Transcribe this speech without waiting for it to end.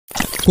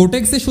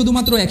কোটেক্সে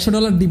শুধুমাত্র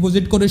 $100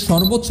 ডিপোজিট করে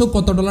সর্বোচ্চ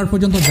কত ডলার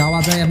পর্যন্ত যাওয়া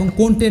যায় এবং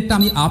কোন ট্রেডটা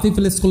আমি আপে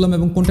প্লেস করলাম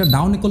এবং কোনটা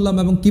ডাউনে করলাম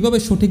এবং কিভাবে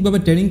সঠিকভাবে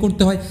ট্রেডিং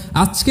করতে হয়,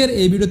 আজকের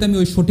এই ভিডিওতে আমি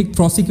ওই সঠিক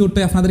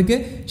প্রসিকিউরটাই আপনাদেরকে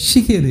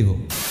শিখিয়ে দেব।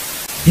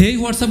 হেই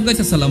হোয়াটসঅ্যাপ গাইস,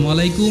 আসসালামু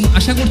আলাইকুম।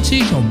 আশা করছি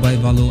সবাই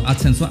ভালো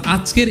আছেন। সো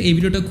আজকের এই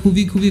ভিডিওটা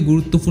খুবই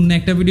গুরুত্বপূর্ণ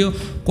একটা ভিডিও।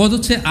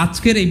 হচ্ছে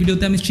আজকের এই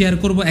ভিডিওতে আমি শেয়ার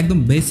করব একদম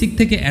বেসিক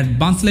থেকে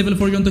অ্যাডভান্স লেভেল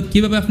পর্যন্ত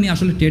কিভাবে আপনি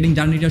আসলে ট্রেডিং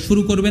জার্নিটা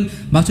শুরু করবেন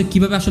বা হচ্ছে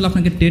কিভাবে আসলে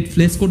আপনাকে ট্রেড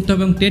প্লেস করতে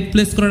হবে এবং ট্রেড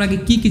প্লেস করার আগে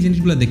কি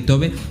জিনিসগুলো দেখতে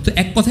হবে। তো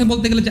এক কথায়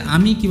বলতে গেলে যে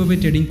আমি কিভাবে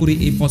ট্রেডিং করি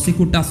এই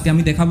প্রসিকিউরটা আজকে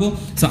আমি দেখাবো।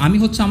 সো আমি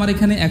আমার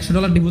এখানে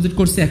 $100 ডিপোজিট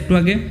করছি একটু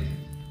আগে।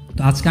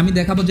 তো আজকে আমি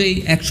দেখাবো যে এই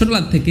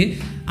 $100 থেকে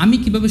আমি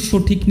কিভাবে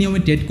সঠিক নিয়মে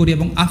ট্রেড করি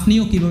এবং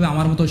আপনিও কিভাবে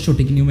আমার মতো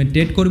সঠিক নিয়মে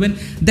ট্রেড করবেন।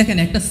 দেখেন,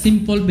 একটা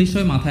সিম্পল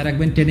বিষয় মাথায়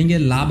রাখবেন, ট্রেডিংয়ে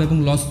লাভ এবং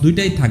লস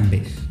দুইটাই থাকবে।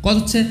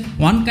 হচ্ছে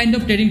ওয়ান কাইন্ড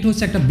অফ ট্রেডিংটা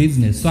হচ্ছে একটা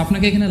বিজনেস। সো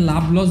আপনাকে এখানে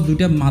লাভ লস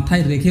দুইটা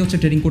মাথায় রেখে হচ্ছে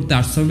ট্রেডিং করতে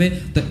আসতে হবে।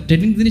 তো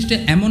ট্রেডিং জিনিসটা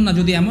এমন না,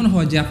 যদি এমন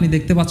হয় যে আপনি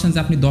দেখতে পাচ্ছেন যে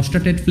আপনি 10টা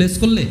ট্রেড প্লেস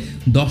করলে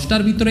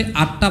 10টার ভিতরে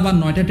 8টা বা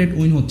 9টা ট্রেড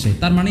উইন হচ্ছে,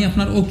 তার মানে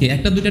আপনার ওকে,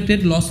 একটা দুইটা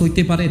ট্রেড লস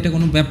হইতে পারে, এটা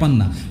কোনো ব্যাপার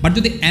না। বাট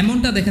যদি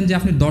এমনটা দেখেন যে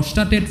আপনি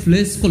 10টা ট্রেড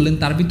প্লেস করলেন,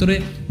 তার ভিতরে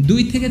 2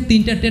 থেকে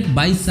 3টা ট্রেড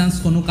বাই চান্স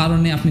কোনো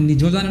কারণে আপনি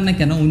নিজেও জানেন না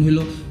কেন উইন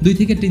হলো, 2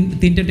 থেকে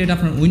 3টে ট্রেড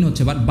আপনার উইন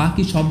হচ্ছে বাট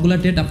বাকি সবগুলা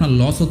ট্রেড আপনার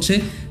লস হচ্ছে,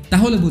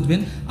 তাহলে বুঝবেন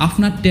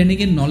আপনার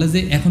ট্রেডিংয়ের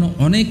নলেজে এখনও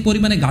অনেক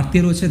পরিমাণে ঘাটতি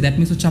রয়েছে। দ্যাট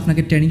মিনস হচ্ছে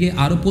আপনাকে ট্রেডিংয়ে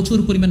আরও প্রচুর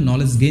পরিমাণ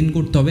নলেজ গেইন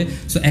করতে হবে।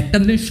 সো একটা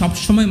জিনিস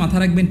সবসময়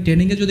মাথায় রাখবেন,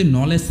 ট্রেডিংয়ে যদি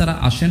নলেজ ছাড়া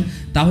আসেন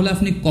তাহলে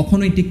আপনি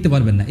কখনোই টিকতে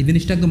পারবেন না। এই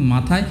জিনিসটা একদম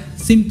মাথায়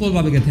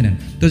সিম্পলভাবে গেঁথে নেন।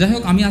 তো যাই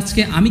হোক,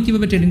 আমি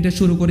কিভাবে ট্রেডিংটা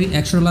শুরু করি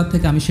 $100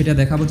 থেকে আমি সেটা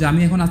দেখাবো। যে আমি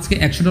এখন আজকে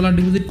 $100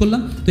 ডিপোজিট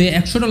করলাম, তো এই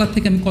 $100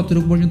 থেকে আমি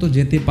কতটুকু পর্যন্ত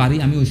যেতে পারি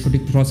আমি ওই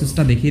সঠিক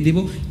প্রসেসটা দেখিয়ে দিব,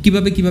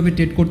 কিভাবে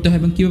ট্রেড করতে হয়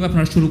এবং কীভাবে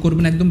আপনারা শুরু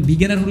করবেন। একদম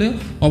বিগিনার হলেও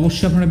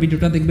অবশ্যই আপনারা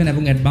ভিডিওটা দেখবেন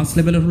এবং অ্যাডভান্স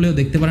লেভেলের হলেও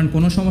দেখতে পারেন,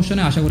 কোনো সমস্যা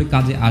নেই, আশা করি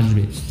কাজে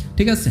আসবে।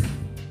 ঠিক আছে,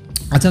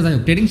 আচ্ছা যাই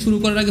হোক, ট্রেডিং শুরু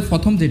করার আগে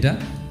প্রথম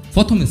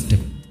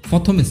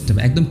স্টেপ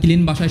একদম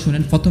ক্লিন ভাষায়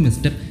শুনেন। প্রথম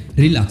স্টেপ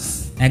রিল্যাক্স,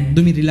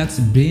 একদমই রিল্যাক্স।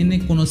 ব্রেনে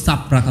কোনো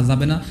চাপ রাখা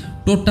যাবে না,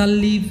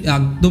 টোটালি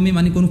একদমই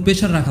মানে কোনো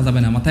প্রেশার রাখা যাবে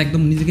না, মাথায়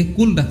একদম নিজেকে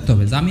কুল রাখতে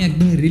হবে যে আমি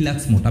একদমই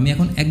রিল্যাক্স মোড, আমি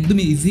এখন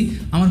একদমই ইজি,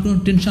 আমার কোনো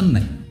টেনশন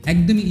নাই,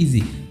 একদমই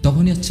ইজি।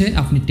 তখনই হচ্ছে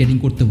আপনি ট্রেডিং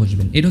করতে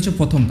বসবেন। এটা হচ্ছে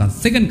প্রথম কাজ।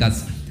 সেকেন্ড কাজ,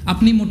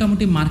 আপনি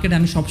মোটামুটি মার্কেটে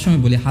আমি সবসময়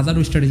বলি হাজারো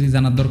স্ট্র্যাটেজি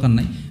জানার দরকার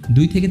নাই,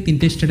 2 থেকে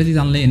 3টে স্ট্র্যাটেজি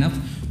জানলে এনাফ।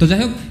 তো যাই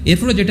হোক,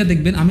 এরপরে যেটা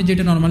দেখবেন, আমি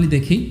যেটা নর্মালি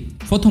দেখি,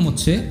 প্রথম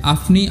হচ্ছে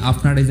আপনি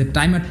আপনার এই যে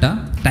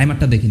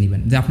টাইমারটা দেখে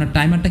নেবেন যে আপনার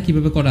টাইমারটা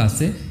কীভাবে করা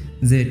আছে,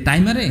 যে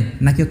টাইমারে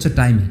নাকি হচ্ছে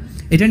টাইমে।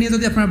 এটা নিয়ে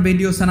যদি আপনার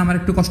ভিডিও চান আমার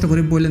একটু কষ্ট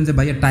করে বললেন যে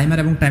ভাইয়া টাইমার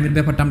এবং টাইমের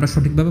ব্যাপারটা আমরা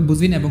সঠিকভাবে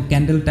বুঝি না এবং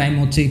ক্যান্ডেল টাইম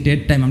হচ্ছে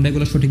ট্রেড টাইম, আমরা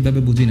এগুলো সঠিকভাবে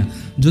বুঝি না।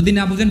 যদি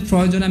না বুঝেন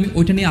প্রয়োজনে আমি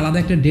ওইটা নিয়ে আলাদা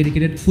একটা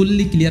ডেডিকেটেড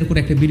ফুললি ক্লিয়ার করে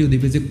একটা ভিডিও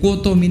দিবে যে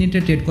কত মিনিটে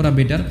ট্রেড করা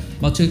বেটার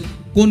বা হচ্ছে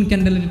কোন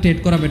ক্যান্ডেলে ট্রেড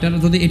করা বেটার।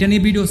 যদি এটা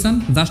নিয়ে ভিডিও চান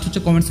জাস্ট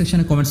হচ্ছে কমেন্ট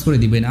সেকশনে কমেন্টস করে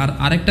দিবেন। আর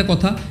আরেকটা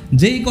কথা,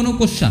 যেই কোনো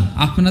কোশ্চেন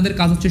আপনাদের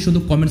কাজ হচ্ছে শুধু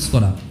কমেন্টস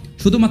করা,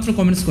 শুধুমাত্র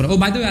কমেন্টস করা। ও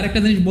বাই দ্য ওয়ে, আরেকটা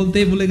জিনিস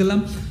বলতেই ভুলে গেলাম,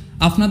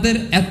 আপনাদের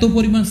এত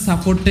পরিমাণ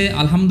সাপোর্টে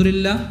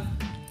আলহামদুলিল্লাহ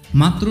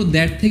মাত্র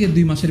 1.5 থেকে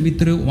 2 মাসের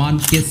ভিতরে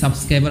 1K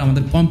সাবস্ক্রাইবার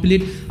আমাদের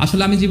কমপ্লিট।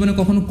 আসলে আমি জীবনে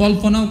কখনো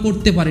কল্পনাও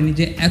করতে পারিনি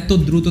যে এত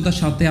দ্রুততার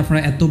সাথে আপনারা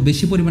এত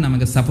বেশি পরিমাণে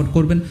আমাকে সাপোর্ট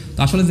করবেন। তো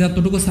আসলে যে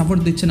এতটুকু সাপোর্ট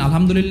দিচ্ছেন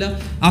আলহামদুলিল্লাহ,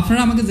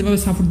 আপনারা আমাকে যেভাবে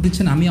সাপোর্ট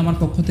দিচ্ছেন আমি আমার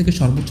পক্ষ থেকে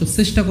সর্বোচ্চ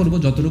চেষ্টা করব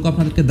যতটুকু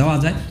আপনাদেরকে দেওয়া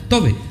যায়।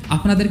 তবে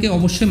আপনাদেরকে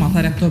অবশ্যই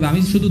মাথায় রাখতে হবে, আমি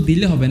শুধু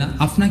দিলে হবে না,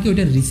 আপনাকে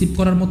ওইটা রিসিভ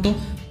করার মতো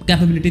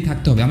ক্যাপাবিলিটি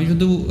থাকতে হবে। আমি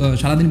শুধু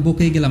সারাদিন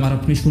বকেই গেলাম আর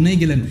আপনি শুনেই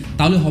গেলেন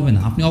তাহলে হবে না।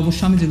 আপনি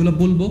অবশ্যই আমি যেগুলো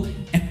বলবো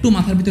একটু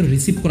মাথার ভিতরে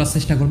রিসিভ করার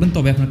চেষ্টা করবেন,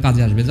 তবে আপনার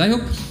কাজে আসবে। যাই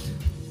হোক,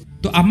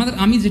 তো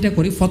আমি যেটা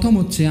করি, প্রথম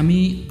হচ্ছে আমি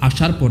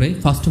আসার পরে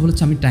ফার্স্ট অফ অল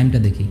হচ্ছে আমি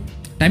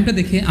টাইমটা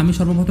দেখে আমি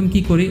সর্বপ্রথম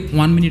কী করি,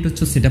 1 মিনিট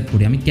হচ্ছে সেট আপ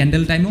করি। আমি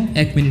ক্যান্ডেল টাইমও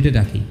 1 মিনিটে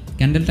রাখি,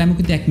 ক্যান্ডেল টাইমও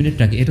কিন্তু 1 মিনিট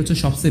রাখি, এটা হচ্ছে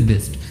সবচেয়ে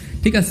বেস্ট।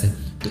 ঠিক আছে,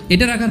 তো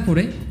এটা রাখার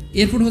পরে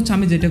এরপর হচ্ছে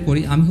আমি যেটা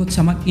করি, আমি হচ্ছে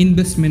আমার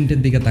ইনভেস্টমেন্টের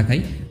দিকে তাকাই।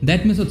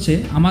 দ্যাট মিনস হচ্ছে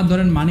আমার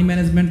ধরেন মানি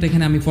ম্যানেজমেন্ট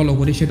এখানে আমি ফলো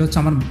করি, সেটা হচ্ছে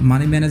আমার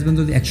মানি ম্যানেজমেন্ট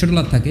যদি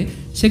 $100 থাকে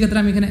সেক্ষেত্রে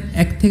আমি এখানে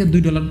 $1 থেকে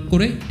 $2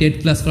 করে ট্রেড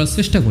প্লাস করার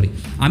চেষ্টা করি।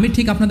 আমি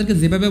ঠিক আপনাদেরকে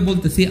যেভাবে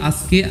বলতেছি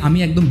আজকে আমি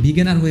একদম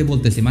বিগিনার হয়ে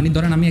বলতেছি, মানে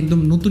ধরেন আমি একদম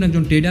নতুন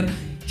একজন ট্রেডার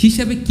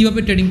হিসাবে কীভাবে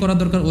ট্রেডিং করা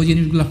দরকার ওই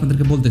জিনিসগুলো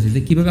আপনাদেরকে বলতেছি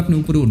যে কীভাবে আপনি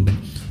উপরে উঠবেন।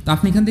 তো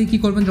আপনি এখান থেকে কী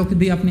করবেন, যখন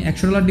দিয়ে আপনি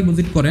 $100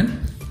 ডিপোজিট করেন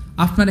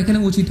আপনার এখানে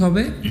উচিত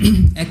হবে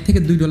 $1 থেকে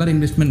 $2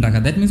 ইনভেস্টমেন্ট রাখা।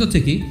 দ্যাট মিনস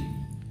হচ্ছে কি,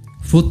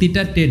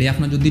 প্রতিটা ট্রেডে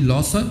আপনার যদি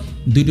লস হয়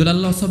 $2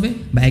 লস হবে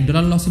বা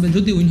 $1 লস হবে,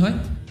 যদি উইন হয়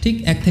ঠিক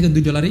 $1 থেকে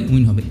 $2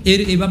 উইন হবে।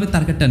 এইভাবে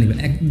টার্গেটটা নেবেন।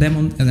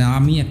 যেমন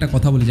আমি একটা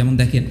কথা বলি, যেমন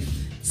দেখেন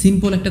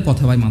সিম্পল একটা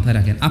কথা ভাই মাথায়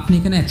রাখেন, আপনি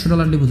এখানে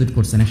 $100 ডিপোজিট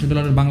করছেন,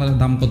 $100 বাংলা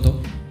দাম কত,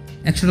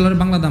 $100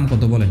 বাংলা দাম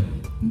কত বলেন,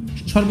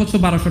 সর্বোচ্চ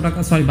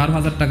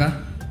 12,000 টাকা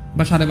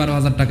বা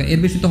 12,500 টাকা, এর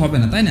বেশি তো হবে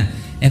না, তাই না?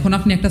 এখন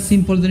আপনি একটা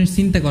সিম্পল জিনিস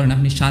চিন্তা করেন,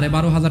 আপনি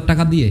 12,500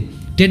 টাকা দিয়ে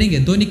ট্রেডিংয়ে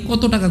দৈনিক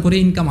কত টাকা করে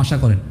ইনকাম আশা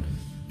করেন,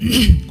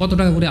 কত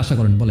টাকা করে আশা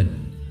করেন বলেন?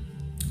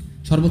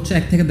 সর্বোচ্চ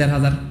 1 থেকে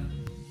 1,500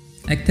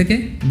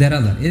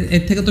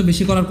 এর থেকে তো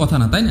বেশি করার কথা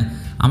না, তাই না?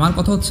 আমার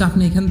কথা হচ্ছে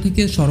আপনি এখান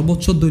থেকে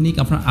সর্বোচ্চ দৈনিক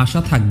আপনার আশা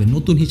থাকবে,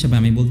 নতুন হিসেবে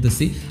আমি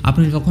বলতেছি,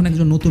 আপনি যখন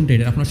একজন নতুন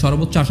ট্রেডার আপনার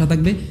সর্বোচ্চ আশা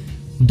থাকবে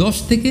 $10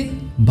 থেকে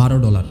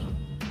 $12,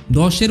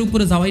 10-এর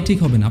উপরে যাওয়াই ঠিক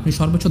হবে না, আপনি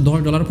সর্বোচ্চ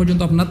 $10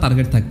 পর্যন্ত আপনার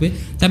টার্গেট থাকবে।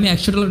 তাই আমি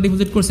 $100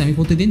 ডিপোজিট করছি, আমি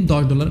প্রতিদিন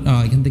 $10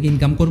 এখান থেকে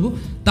ইনকাম করব।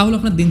 তাহলে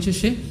আপনার দিন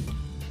শেষে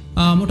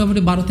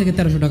মোটামুটি 12 থেকে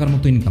 1300 টাকার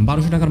মতো ইনকাম,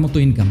 1200 টাকার মতো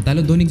ইনকাম।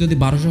 তাহলে দৈনিক যদি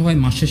 1200 হয়,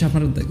 মাস শেষে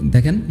আপনারা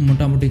দেখেন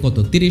মোটামুটি কত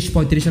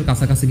 30-35-এর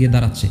কাছাকাছি গিয়ে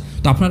দাঁড়াচ্ছে।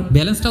 তো আপনার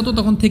ব্যালেন্সটাও তো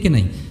তখন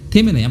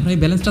থেমে নেই, আপনার এই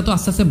ব্যালেন্সটা তো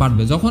আস্তে আস্তে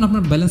বাড়বে। যখন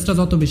আপনার ব্যালেন্সটা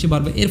যত বেশি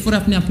বাড়বে, এরপরে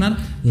আপনি আপনার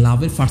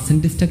লাভের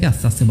পার্সেন্টেজটাকে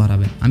আস্তে আস্তে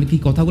বাড়াবেন। আমি কি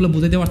কথাগুলো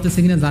বুঝাতে পারতেছি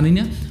কিনা জানি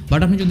না,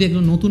 বাট আপনি যদি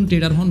একজন নতুন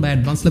ট্রেডার হন বা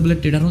অ্যাডভান্স লেভেলের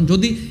ট্রেডার হন,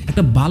 যদি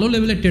একটা ভালো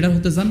লেভেলের ট্রেডার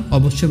হতে চান,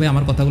 অবশ্যই ভাই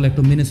আমার কথাগুলো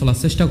একটু মেনে চলার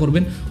চেষ্টা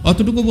করবেন।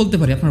 অতটুকু বলতে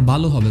পারি, আপনার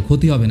ভালো হবে,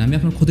 ক্ষতি হবে না। আমি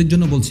আপনার ক্ষতির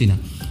জন্য বলছি না।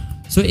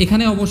 সো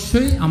এখানে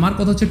অবশ্যই আমার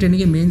কথা হচ্ছে,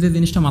 ট্রেনিংয়ে মেইন যে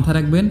জিনিসটা মাথায়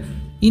রাখবেন,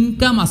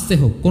 ইনকাম আসতে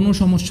হোক কোনো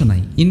সমস্যা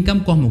নাই, ইনকাম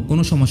কম হোক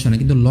কোনো সমস্যা নাই,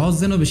 কিন্তু লস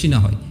যেন বেশি না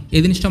হয়,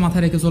 এই জিনিসটা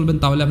মাথায় রেখে চলবেন।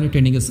 তাহলে আপনি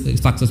ট্রেনিংয়ে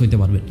সাকসেস হতে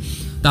পারবেন।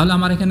 তাহলে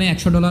আমার এখানে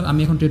 $100, আমি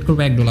এখন ট্রেড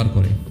করবো $1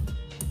 করে।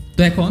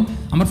 তো এখন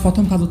আমার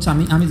প্রথম কাজ হচ্ছে,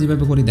 আমি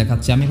যেভাবে করি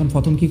দেখাচ্ছি। আমি এখন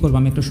প্রথম কী করবো,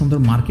 আমি একটা সুন্দর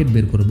মার্কেট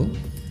বের করব।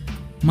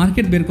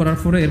 মার্কেট বের করার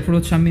পরে এরপর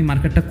হচ্ছে আমি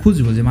মার্কেটটা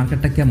খুঁজবো যে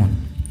মার্কেটটা কেমন,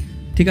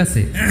 ঠিক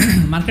আছে।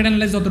 মার্কেট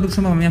অ্যানালাইজ যতটুকু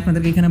সম্ভব আমি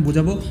আপনাদেরকে এখানে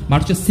বোঝাবো, বাট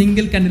হচ্ছে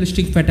সিঙ্গেল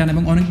ক্যান্ডেলস্টিক প্যাটার্ন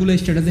এবং অনেকগুলো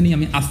স্ট্র্যাটেজি নিয়ে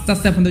আমি আস্তে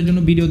আস্তে আপনাদের জন্য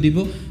ভিডিও দিব,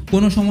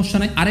 কোনো সমস্যা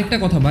নাই। আরেকটা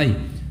কথা ভাই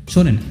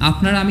শোনেন,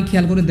 আপনারা আমি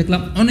খেয়াল করে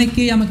দেখলাম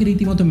অনেকেই আমাকে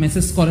রীতিমতো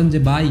মেসেজ করেন যে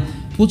ভাই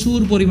প্রচুর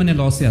পরিমাণে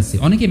লসে আছে।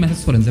 অনেকেই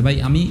মেসেজ করেন যে ভাই,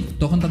 আমি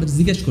তখন তাদের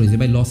জিজ্ঞেস করি যে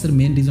ভাই লসের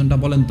মেন রিজনটা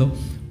বলেন তো,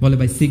 বলে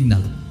ভাই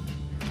সিগন্যাল।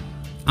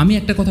 আমি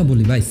একটা কথা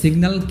বলি ভাই,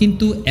 সিগন্যাল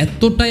কিন্তু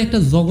এতটাই একটা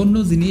জঘন্য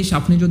জিনিস।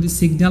 আপনি যদি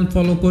সিগন্যাল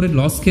ফলো করে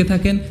লস খেয়ে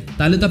থাকেন,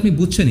 তাহলে তো আপনি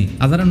বুঝছেনই।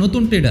 আর যারা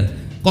নতুন ট্রেডার,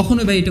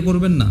 কখনোই ভাই এটা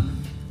করবেন না।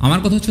 আমার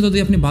কথা হচ্ছে, যদি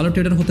আপনি ভালো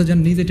ট্রেডার হতে চান,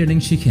 নিজে ট্রেডিং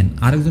শিখেন,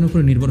 আরেকজনের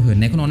উপরে নির্ভর হয়ে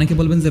না। এখন অনেকে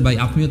বলবেন যে ভাই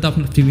আপনিও তো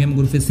আপনার প্রিমিয়াম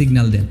গ্রুপে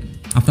সিগন্যাল দেন,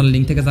 আপনার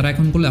লিঙ্ক থেকে যারা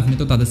এখন করলে আপনি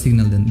তো তাদের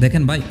সিগন্যাল দেন।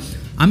 দেখেন ভাই,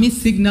 আমি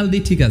সিগন্যাল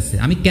দিই ঠিক আছে,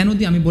 আমি কেন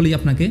দিই আমি বলি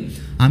আপনাকে।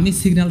 আমি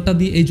সিগন্যালটা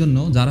দিই এই জন্য,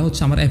 যারা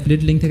হচ্ছে আমার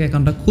অ্যাফিলিয়েট লিঙ্ক থেকে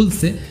অ্যাকাউন্টটা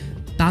খুলছে,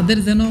 তাদের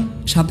যেন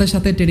সাথে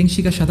সাথে ট্রেডিং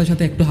শেখার সাথে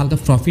সাথে একটু হালকা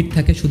প্রফিট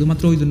থাকে,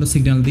 শুধুমাত্র ওই জন্য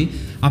সিগন্যাল দিই।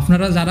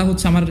 আপনারা যারা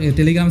হচ্ছে আমার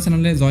টেলিগ্রাম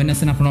চ্যানেলে জয়েন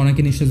আছেন, আপনারা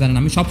অনেকে নিশ্চয়ই জানেন,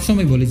 আমি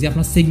সবসময় বলি যে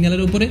আপনার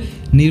সিগন্যালের উপরে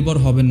নির্ভর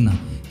হবেন না।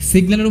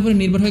 সিগন্যালের উপরে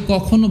নির্ভর হয়ে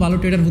কখনো ভালো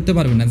ট্রেডার হতে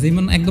পারবেন না।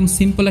 যেমন একদম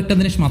সিম্পল একটা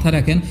জিনিস মাথায়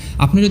রাখেন,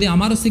 আপনি যদি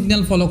আমারও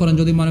সিগন্যাল ফলো করেন,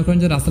 যদি মনে করেন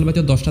যে রাসেল ভাই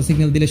 10টা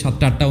সিগন্যাল দিলে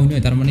 7টা 8টা উইন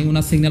হয়, তার মানে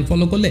ওনার সিগন্যাল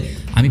ফলো করলে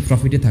আমি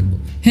প্রফিটে থাকবো।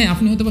 হ্যাঁ,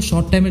 আপনি হয়তো বা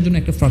শর্ট টাইমের জন্য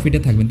একটা প্রফিটে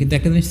থাকবেন, কিন্তু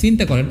একটা জিনিস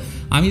চিন্তা করেন,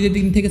 আমি যে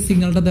দিন থেকে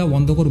সিগন্যালটা দেওয়া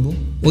বন্ধ করবো,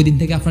 ওই দিন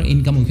থেকে আপনার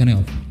ইনকাম ওইখানে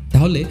অফ।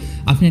 তাহলে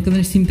আপনি একটা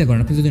জিনিস চিন্তা করেন,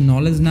 আপনি যদি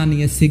নলেজ না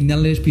নিয়ে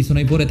সিগন্যালের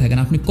পিছনে পড়ে থাকেন,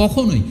 আপনি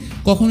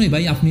কখনোই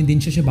ভাই আপনি দিন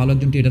শেষে ভালো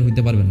একজন ট্রেডার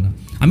হতে পারবেন না।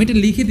 আমি এটা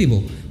লিখে দিব,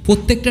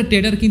 প্রত্যেকটা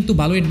ট্রেডার কিন্তু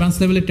ভালো অ্যাডভান্স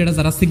লেভেলের ট্রেডার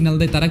যারা সিগন্যাল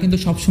দেয়, তারা কিন্তু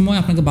সবসময়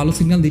আপনাকে ভালো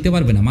সিগন্যাল দিতে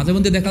পারবে না। মাঝে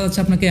মধ্যে দেখা যাচ্ছে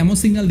আপনাকে এমন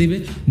সিগন্যাল দিবে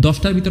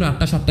 10টার ভিতরে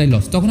 8টা 7টাই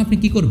লস। তখন আপনি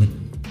কি করবেন?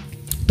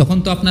 তখন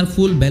তো আপনার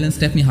ফুল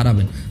ব্যালেন্সটা আপনি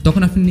হারাবেন।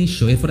 তখন আপনি নিঃস্ব,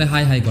 এরপরে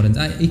হাই করেন,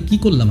 এই কী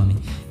করলাম আমি,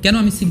 কেন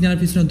আমি সিগন্যালের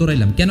পিছনে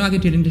দৌড়াইলাম, কেন আগে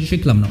ট্রেডিংটা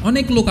শিখলাম না।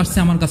 অনেক লোক আসছে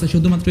আমার কাছে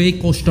শুধুমাত্র এই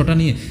কষ্টটা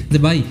নিয়ে যে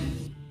ভাই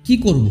কি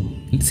করব,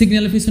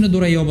 সিগন্যালের পিছনে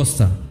দৌড়াই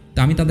অবস্থা। তা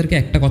আমি তাদেরকে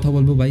একটা কথা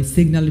বলবো, ভাই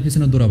সিগন্যালের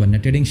পিছনে দৌড়াবেন না,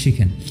 ট্রেডিং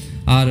শিখেন।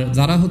 আর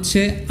যারা হচ্ছে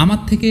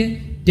আমার থেকে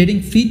ট্রেডিং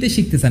ফ্রিতে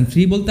শিখতে চান,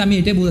 ফ্রি বলতে আমি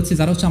এটাই বোঝাচ্ছি,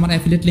 যারা হচ্ছে আমার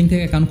অ্যাফিলিয়েট লিঙ্ক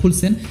থেকে অ্যাকাউন্ট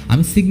খুলছেন,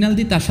 আমি সিগন্যাল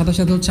দিই, তার সাথে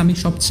সাথে হচ্ছে আমি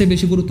সবচেয়ে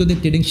বেশি গুরুত্ব দিই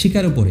ট্রেডিং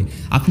শিখার উপরে।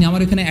 আপনি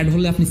আমার এখানে অ্যাড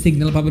হলে আপনি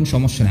সিগন্যাল পাবেন,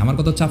 সমস্যা নেই। আমার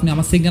কথা হচ্ছে আপনি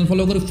আমার সিগন্যাল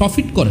ফলো করে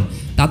প্রফিট করেন,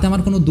 তাতে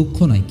আমার কোনো দুঃখ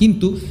নাই।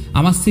 কিন্তু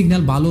আমার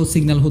সিগন্যাল ভালো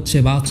সিগন্যাল হচ্ছে,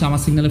 বা হচ্ছে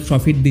আমার সিগন্যালে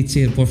প্রফিট দিচ্ছে,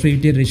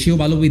 প্রফিটের রেশিও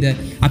ভালো দেয়,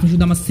 আপনি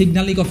শুধু আমার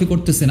সিগন্যালই কপি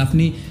করতেছেন,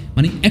 আপনি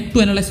মানে একটু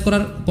অ্যানালাইজ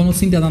করার কোনো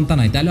চিন্তাধান্তা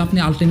নাই, তাহলে আপনি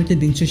আলটিমেটলি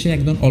দিন শেষে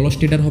একজন অলস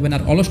ট্রেডার হবেন।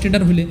 আর অলস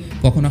ট্রেডার হলে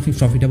কখন আপনি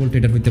প্রফিটেবল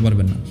ট্রেডার হতে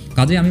পারবেন না।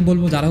 কাজে আমি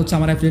বলবো, যারা হচ্ছে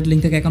আমার অ্যাফিলিয়েট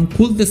লিঙ্ক থেকে অ্যাকাউন্ট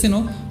খুলতেছেনও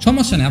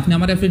সমস্যা নেই, আপনি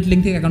আমার অ্যাফিলিয়েট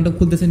লিঙ্ক থেকে অ্যাকাউন্টটা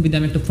খুলতেছেন বিধে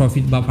আমি একটা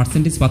প্রফিট বা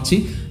পার্সেন্টেজ পাচ্ছি,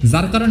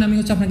 যার কারণে আমি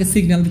হচ্ছে আপনাকে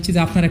সিগন্যাল দিচ্ছি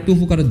যে আপনার একটা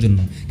উপকারের জন্য।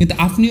 কিন্তু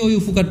আপনি ওই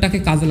উপকারটাকে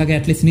কাজে লাগে,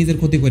 অ্যাটলিস্ট নিজের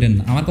ক্ষতি করেন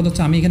না। আমার কথা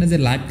হচ্ছে, আমি এখানে যে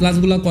লাইভ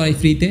ক্লাসগুলো করাই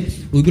ফ্রিতে,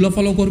 ওইগুলো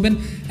ফলো করবেন,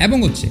 এবং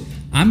হচ্ছে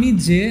আমি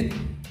যে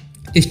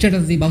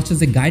স্ট্র্যাটেজি বা হচ্ছে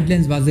যে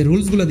গাইডলাইন্স বা যে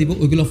রুলসগুলো দিব,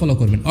 ওইগুলো ফলো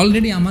করবেন।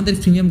 অলরেডি আমাদের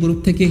প্রিমিয়াম গ্রুপ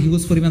থেকে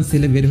হিউজ পরিমাণ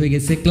সেলে বের হয়ে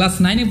গেছে। ক্লাস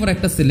 9-এ পর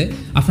একটা সেলে,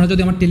 আপনারা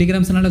যদি আমার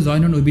টেলিগ্রাম চ্যানেলে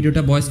জয়েন হন, ওই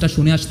ভিডিওটা ভয়েসটা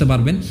শুনে আসতে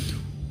পারবেন।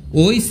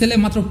 ওই সেলে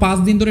মাত্র 5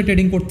 দিন ধরে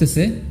ট্রেডিং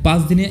করতেছে,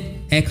 5 দিনে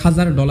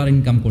 $1000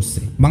 ইনকাম করছে,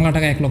 বাংলা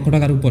টাকা 1 লক্ষ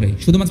টাকার উপরে,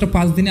 শুধুমাত্র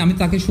 5 দিনে। আমি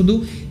তাকে শুধু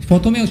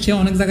প্রথমে, সে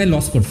অনেক জায়গায়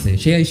লস করছে,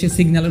 সে এসে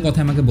সিগন্যালের কথা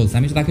আমাকে বলছে,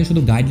 আমি তাকে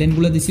শুধু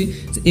গাইডলাইনগুলো দিছি,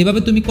 এভাবে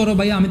তুমি করো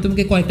ভাই, আমি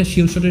তোমাকে কয়েকটা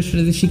শিওর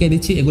শিখাই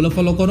দিচ্ছি, এগুলো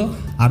ফলো করো,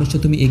 আর হচ্ছে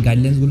তুমি এই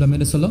গাইডলাইন্সগুলো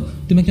মেনে চলো,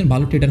 তুমি একজন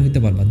ভালো ট্রেডার হতে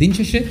পারবা। দিন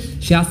শেষে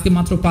সে আজকে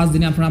মাত্র 5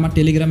 দিনে, আপনারা আমার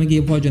টেলিগ্রামে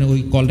গিয়ে প্রয়োজনে ওই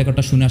কল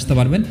রেকর্ডটা শুনে আসতে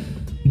পারবেন,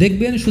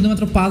 দেখবেন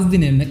শুধুমাত্র 5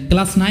 দিনে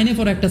ক্লাস 9-এ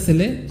পর একটা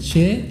ছেলে,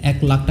 সে 1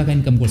 লাখ টাকা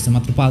ইনকাম করছে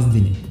মাত্র 5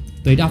 দিনে।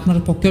 তো এটা আপনার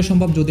পক্ষেও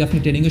সম্ভব যদি আপনি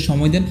ট্রেনিংয়ে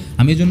সময় দেন।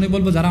 আমি এই জন্যই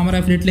বলবো, যারা আমার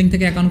অ্যাফিলিয়েট লিঙ্ক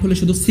থেকে অ্যাকাউন্ট খুলে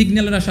শুধু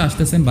সিগন্যালের আশা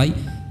আসতেছেন ভাই,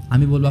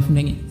 আমি বলবো আপনি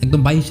একদম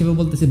ভাই হিসেবে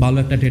বলতেছি, ভালো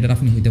একটা ট্রেডার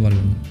আপনি হইতে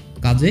পারবেন না।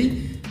 কাজেই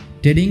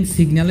ট্রেডিং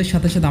সিগন্যালের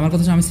সাথে সাথে, আমার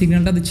কথা হচ্ছে আমি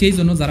সিগন্যালটা দিচ্ছি এই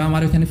জন্য, যারা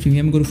আমার এখানে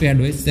প্রিমিয়াম গ্রুপে অ্যাড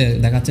হয়েছে,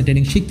 দেখা যাচ্ছে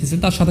ট্রেডিং শিখতেছে,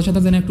 তার সাথে সাথে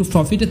যেন একটু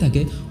প্রফিটে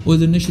থাকে, ওই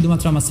জন্যই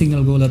শুধুমাত্র আমার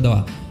সিগন্যালগুলো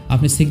দেওয়া।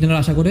 আপনি সিগন্যাল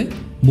আশা করে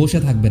বসে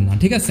থাকবেন না,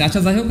 ঠিক আছে? আচ্ছা,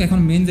 যাই হোক, এখন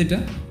মেন যেটা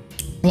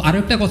ও আরও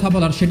একটা কথা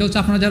বলার, সেটা হচ্ছে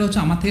আপনারা যারা হচ্ছে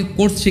আমার থেকে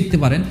কোর্স শিখতে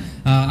পারেন,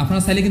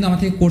 আপনারা চাইলে কিন্তু আমার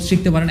থেকে কোর্স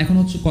শিখতে পারেন। এখন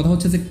হচ্ছে কথা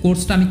হচ্ছে যে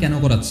কোর্সটা আমি কেন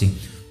করাচ্ছি।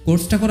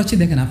 কোর্সটা করাচ্ছি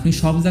দেখেন, আপনি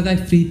সব জায়গায়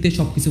ফ্রিতে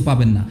সব কিছু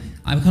পাবেন না।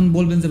 এখন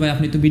বলবেন যে ভাই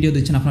আপনি তো ভিডিও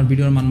দিচ্ছেন, আপনার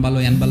ভিডিওর মান ভালো,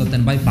 এন ভালো,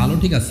 তেন ভাই ভালো,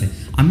 ঠিক আছে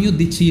আমিও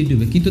দিচ্ছি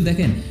ইউটিউবে, কিন্তু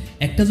দেখেন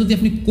একটা যদি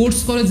আপনি কোর্স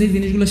করে যে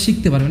জিনিসগুলো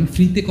শিখতে পারবেন,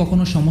 ফ্রিতে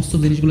কখনো সমস্ত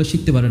জিনিসগুলো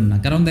শিখতে পারবেন না।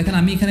 কারণ দেখেন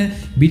আমি এখানে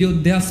ভিডিও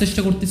দেওয়ার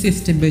চেষ্টা করতেছি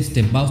স্টেপ বাই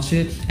স্টেপ, বা হচ্ছে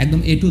একদম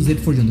A to Z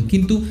পর্যন্ত,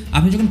 কিন্তু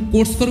আপনি যখন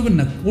কোর্স করবেন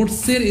না,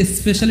 কোর্সের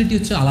স্পেশালিটি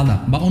হচ্ছে আলাদা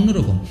বা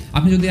অন্যরকম।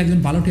 আপনি যদি একজন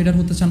ভালো ট্রেডার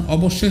হতে চান,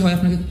 অবশ্যই হয়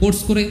আপনাকে কোর্স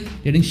করে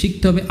ট্রেডিং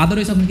শিখতে হবে,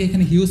 আদারওয়াইজ আপনাকে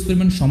এখানে হিউজ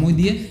পরিমাণ সময়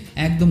দিয়ে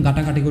একদম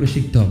গাটাগাটি করে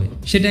শিখতে হবে।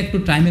 সেটা একটু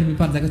টাইমের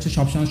ব্যাপার, দেখা যাচ্ছে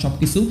সবসময় সব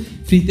কিছু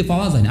ফ্রিতে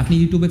পাওয়া যায় না। আপনি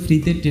ইউটিউবে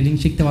ফ্রিতে ট্রেডিং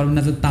শিখতে পারবেন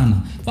না যে তা না,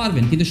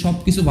 পারবেন কিন্তু সব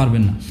কিছু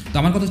পারবেন না। তো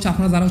আমার কথা হচ্ছে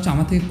আপনারা যারা হচ্ছে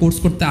আমার থেকে কোর্স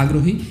করতে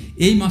আগ্রহী,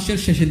 এই মাসের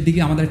শেষের দিকে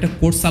আমাদের একটা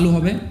কোর্স চালু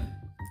হবে,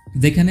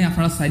 যেখানে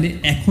আপনারা চাইলে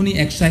এখনই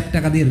 101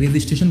 টাকা দিয়ে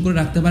রেজিস্ট্রেশন করে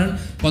রাখতে পারেন।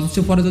 অথচ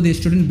পরে যদি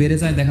স্টুডেন্ট বেড়ে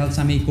যায়, দেখা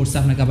যাচ্ছে আমি এই কোর্সে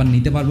আপনাকে আবার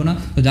নিতে পারবো না।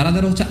 তো যারা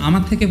যারা হচ্ছে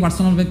আমার থেকে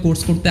পার্সোনালভাবে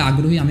কোর্স করতে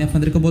আগ্রহী, আমি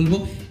আপনাদেরকে বলবো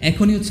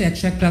এখনই হচ্ছে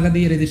 101 টাকা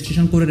দিয়ে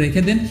রেজিস্ট্রেশন করে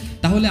রেখে দেন।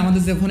 তাহলে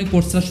আমাদের যখনই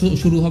কোর্সটা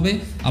শুরু হবে,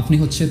 আপনি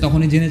হচ্ছে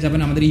তখনই জেনে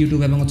যাবেন। আমাদের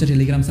ইউটিউব এবং হচ্ছে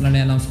টেলিগ্রাম চ্যানেলে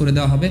অ্যানাউন্স করে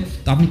দেওয়া হবে।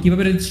 তো আপনি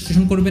কীভাবে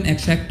রেজিস্ট্রেশন করবেন,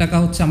 101 টাকা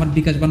হচ্ছে আমার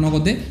বিকাশ বা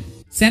নগদে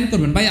সেন্ড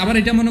করবেন। ভাই আবার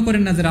এটা মনে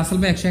করেন না যে রাসেল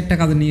ভাই 101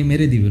 টাকা নিয়ে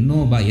মেরে দিবেন, নো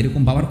ভাই,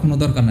 এরকম বাবার কোনো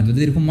দরকার না। যদি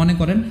এরকম মনে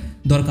করেন,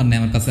 দরকার নেই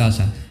আমার কাছে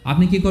আসা।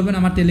 আপনি কি করবেন,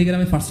 আমার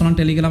টেলিগ্রামে পার্সোনাল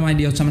টেলিগ্রাম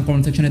আইডি হচ্ছে আমার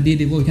কমেন্ট সেকশনে দিয়ে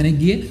দিব, ওইখানে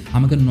গিয়ে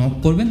আমাকে নক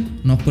করবেন।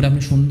 নক করে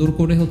আপনি সুন্দর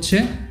করে হচ্ছে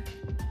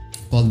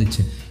কল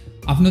দিচ্ছে,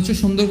 আপনি হচ্ছে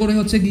সুন্দর করে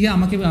হচ্ছে গিয়ে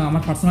আমাকে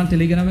আমার পার্সোনাল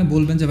টেলিগ্রামে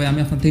বলবেন যে ভাই আমি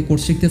আপনার থেকে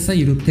কোর্স শিখতে চাই,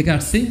 ইউটিউব থেকে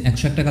আসছি,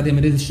 101 টাকা দিয়ে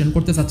আমি রেজিস্ট্রেশন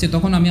করতে চাচ্ছি।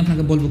 তখন আমি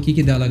আপনাকে বলবো কী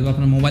কী দেওয়া লাগবে,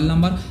 আপনার মোবাইল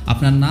নাম্বার,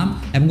 আপনার নাম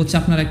এবং হচ্ছে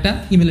আপনার একটা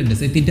ইমেল অ্যাড্রেস,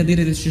 এই 3টা দিয়ে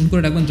রেজিস্ট্রেশন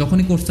করে রাখবেন।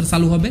 যখনই কোর্সটা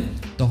চালু হবে,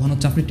 তখন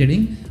হচ্ছে আপনি ট্রেডিং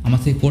আমার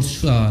থেকে কোর্স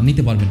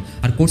নিতে পারবেন।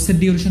 আর কোর্সের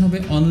ডিউরেশন হবে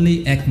অনলি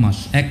 1 মাস।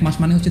 1 মাস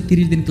মানে হচ্ছে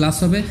 30 দিন ক্লাস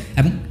হবে,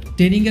 এবং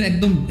ট্রেডিংয়ের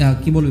একদম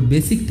কী বলবে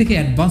বেসিক থেকে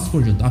অ্যাডভান্স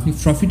পর্যন্ত আপনি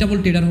প্রফিটেবল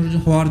ট্রেডার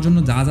হওয়ার জন্য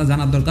যা যা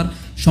জানার দরকার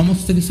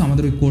সমস্ত কিছু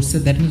আমাদের ওই কোর্সে।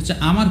 দ্যাট মিনস হচ্ছে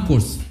আমার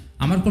কোর্স।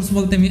 আমার কোর্স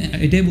বলতে আমি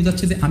এটাই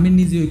বোঝাচ্ছি যে আমি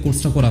নিজে ওই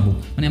কোর্সটা করাবো,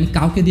 মানে আমি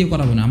কাউকে দিয়ে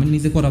করাবো না, আমি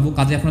নিজে করাবো।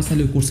 কাজে আপনারা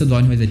চাইলে ওই কোর্সে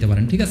জয়েন হয়ে যেতে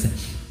পারেন, ঠিক আছে।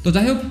 তো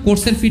যাই হোক,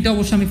 কোর্সের ফিটা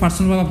অবশ্যই আমি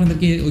পার্সোনালভাবে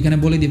আপনাদেরকে ওইখানে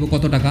বলে দিব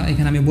কত টাকা,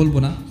 এখানে আমি বলবো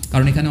না,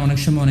 কারণ এখানে অনেক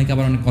সময় অনেকে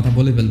আবার অনেক কথা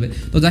বলে ফেলবে।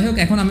 তো যাই হোক,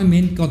 এখন আমি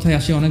মেইন কথায়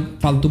আসি, অনেক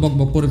ফালতু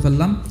বক করে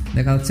ফেললাম,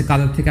 দেখা যাচ্ছে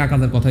কাজের থেকে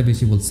আকাজের কথাই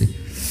বেশি বলছি।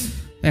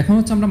 এখন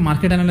হচ্ছে আমরা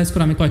মার্কেট অ্যানালাইজ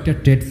করে আমি কয়েকটা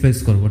ট্রেড ফেস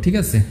করবো, ঠিক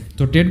আছে।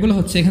 তো ট্রেডগুলো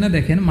হচ্ছে এখানে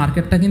দেখেন,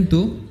 মার্কেটটা কিন্তু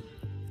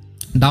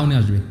ডাউনে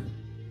আসবে,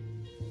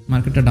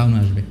 মার্কেটটা ডাউনে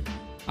আসবে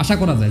আশা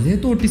করা যায়,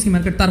 যেহেতু ওটিসি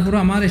মার্কেট। তারপরে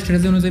আমার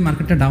স্ট্র্যাটেজি অনুযায়ী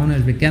মার্কেটটা ডাউনে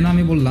আসবে। কেন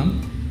আমি বললাম,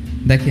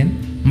 দেখেন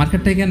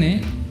মার্কেটটা এখানে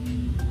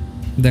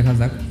দেখা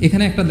যাক,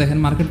 এখানে একটা দেখেন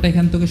মার্কেটটা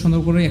এখান থেকে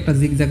সুন্দর করে একটা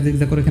জিগজ্যাগ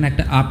করে এখানে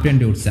একটা আপ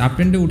ট্রেন্ডে উঠছে। আপ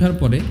ট্রেন্ডে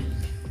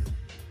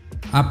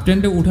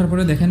ওঠার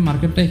পরে দেখেন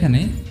মার্কেটটা এখানে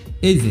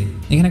এই যে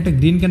এখানে একটা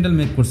গ্রিন ক্যান্ডেল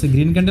মেক করছে।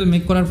 গ্রিন ক্যান্ডেল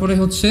মেক করার পরে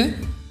হচ্ছে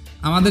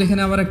আমাদের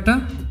এখানে আবার একটা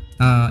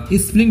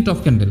spring top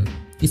candle,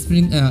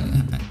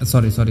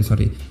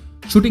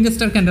 shooting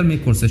star candle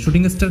make করছে।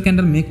 শুটিং স্টার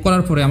ক্যান্ডেল মেক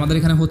করার পরে আমাদের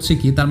এখানে হচ্ছে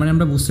কি, তার মানে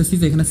আমরা বুঝতেছি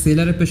যে এখানে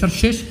সেলারের প্রেশার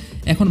শেষ,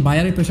 এখন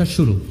বায়ারের প্রেশার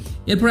শুরু।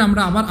 এরপরে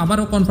আমরা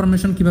আবারও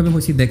কনফার্মেশন কীভাবে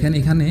হয়েছি দেখেন,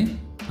 এখানে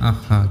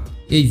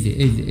এই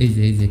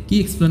যে কি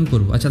এক্সপ্লেন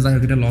করবো। আচ্ছা যাই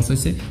হোক, এটা লস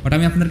হয়েছে, বাট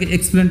আমি আপনাদেরকে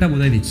এক্সপ্লেনটা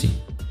বোঝাই দিচ্ছি,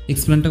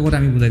 এক্সপ্লেনটা করে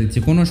আমি বোঝাই দিচ্ছি,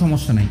 কোনো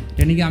সমস্যা নাই।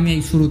 টেকনিকে আমি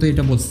এই শুরুতে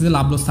এটা বলছি যে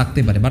লাভ লস থাকতে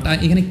পারে, বাট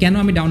এখানে কেন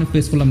আমি ডাউনে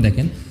প্লেস করলাম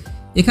দেখেন,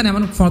 এখানে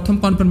আমার প্রথম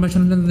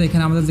কনফার্মেশনটা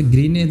এখানে আমাদের যে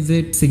গ্রিনের যে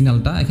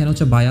সিগন্যালটা, এখানে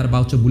হচ্ছে বায়ার বা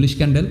হচ্ছে বুলিশ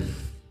ক্যান্ডেল,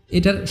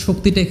 এটার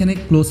শক্তিটা এখানে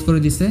ক্লোজ করে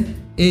দিছে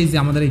এই যে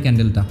আমাদের এই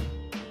ক্যান্ডেলটা,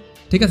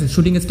 ঠিক আছে।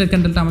 শুটিং স্টার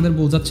ক্যান্ডেলটা আমাদের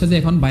বোঝাচ্ছে যে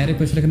এখন বাইরের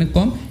প্রেশার এখানে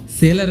কম,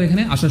 সেলার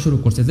এখানে আসা শুরু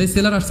করছে। যে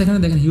সেলার আসছে এখানে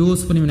দেখেন হিউজ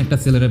পরিমাণ একটা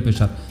সেলারের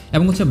প্রেশার,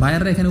 এবং হচ্ছে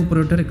বায়াররা এখানে উপরে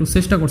ওঠার একটু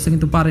চেষ্টা করছে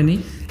কিন্তু পারেনি।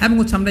 এবং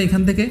হচ্ছে আমরা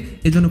এখান থেকে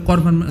এই জন্য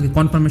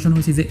কনফার্মেশন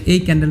হয়েছি যে এই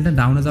ক্যান্ডেলটা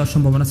ডাউনে যাওয়ার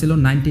সম্ভাবনা ছিল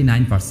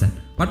 99%,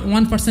 বাট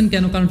 1%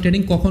 কেন, কারণ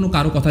ট্রেডিং কখনো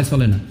কারো কথায়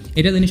চলে না,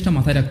 এটা জিনিসটা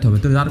মাথায় রাখতে হবে।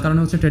 তো যার কারণে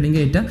হচ্ছে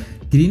ট্রেডিংয়ে এটা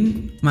গ্রিন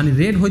মানে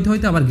রেড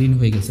হইতে আবার গ্রিন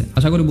হয়ে গেছে,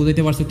 আশা করি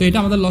বুঝতে পারছি। তো এটা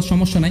আমাদের লস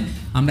সমস্যা নাই,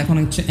 আমরা এখন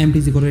হচ্ছে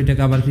এমটিজি করে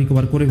এটাকে আবার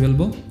রিকভার করে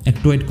ফেলবো,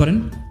 একটু ওয়েট করেন।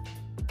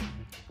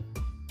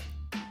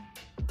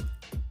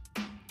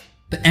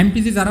 তো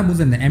এমটিজি যারা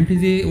বুঝেন না,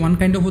 এমটিজি ওয়ান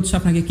কাইন্ড অফ হচ্ছে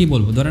আপনাকে কি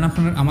বলবো, ধরেন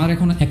আমার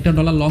এখন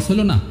 $1 লস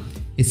হলো না,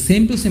 এই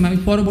সেম টু সেম আমি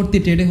পরবর্তী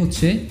ট্রেডে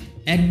হচ্ছে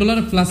 $1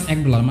 প্লাস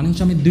 $1 মানে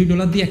হচ্ছে আমি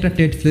 $2 দিয়ে একটা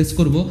ট্রেড প্লেস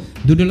করবো।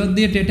 $2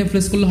 দিয়ে ট্রেডে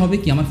প্লেস করলে হবে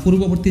কি, আমার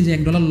পূর্ববর্তী যে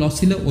 $1 লস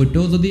ছিল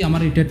ওইটাও যদি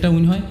আমার এই ট্রেডটা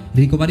উইন হয়,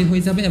 রিকভারি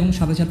হয়ে যাবে, এবং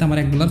সাথে সাথে আমার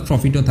 $1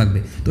 প্রফিটও থাকবে।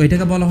 তো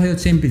এটাকে বলা হয়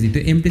হচ্ছে এমটিজি। তো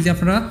এমটিজি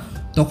আপনারা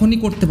তখনই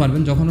করতে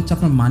পারবেন যখন হচ্ছে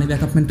আপনার মানি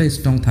ব্যাকআপমেন্টটা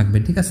স্ট্রং থাকবে,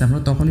 ঠিক আছে।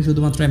 আপনারা তখনই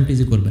শুধুমাত্র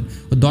এমটিজি করবেন,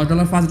 ও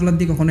 $10 $5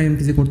 দিয়ে কখনো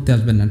এমটিজি করতে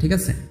আসবেন না, ঠিক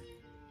আছে।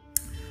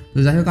 তো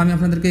যাই হোক, আমি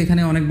আপনাদেরকে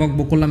এখানে অনেক বক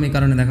করলাম, এই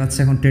কারণে দেখাচ্ছে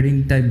এখন ট্রেডিং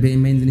টাইপ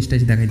মেইন জিনিসটা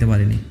দেখাইতে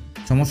পারিনি,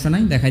 সমস্যা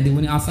নাই, দেখাই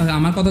দেবনি।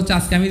 আমার কথা হচ্ছে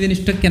আজকে আমি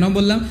জিনিসটা কেন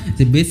বললাম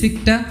যে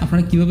বেসিকটা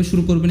আপনারা কীভাবে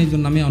শুরু করবেন, এই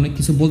জন্য আমি অনেক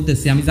কিছু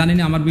বলতেছি। আমি জানি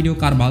না আমার ভিডিও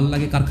কার ভালো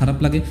লাগে কার খারাপ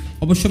লাগে,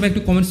 অবশ্যই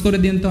একটু কমেন্টস করে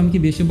দিন তো আমি কি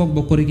বেশি বক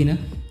করি কিনা,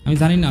 আমি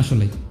জানি না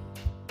আসলে,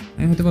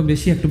 আমি হয়তো বা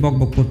বেশি একটু বক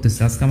করতেছি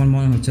আজকে, আমার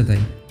মনে হচ্ছে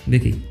তাই।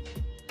 দেখি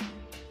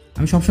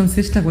আমি সবসময়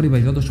চেষ্টা করি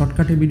ভাই যত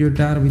শর্টকাটে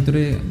ভিডিওটার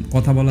ভিতরে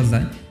কথা বলা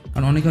যায়,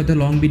 কারণ অনেকে হয়তো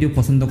লং ভিডিও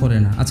পছন্দ করে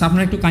না। আচ্ছা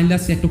আপনারা একটু কাইন্ডলি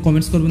আসছে একটু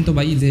কমেন্টস করবেন তো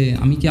ভাই যে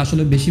আমি কি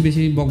আসলে বেশি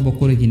বেশি বক বক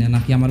করে কিনা,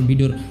 নাকি আমার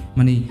ভিডিওর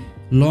মানে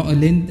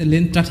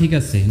লেন্থটা ঠিক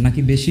আছে, নাকি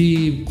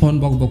বেশিক্ষণ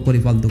বক বক করি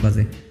ফালতু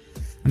কাজে।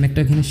 আমি একটা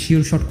এখানে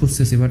শিওর শট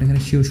খুঁজতেছি, বাট এখানে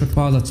শিওর শট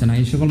পাওয়া যাচ্ছে না।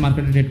 এই সকল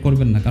মার্কেটে ট্রেড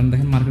করবেন না, কারণ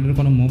দেখেন মার্কেটের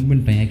কোনো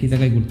মুভমেন্ট নাই, একই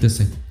জায়গায়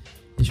ঘুরতেছে।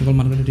 এই সকল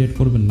মার্কেটে ট্রেড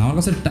করবেন না। আমার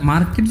কাছে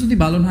মার্কেট যদি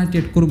ভালো না হয়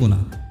ট্রেড করবো না,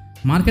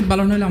 মার্কেট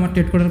ভালো না হলে আমার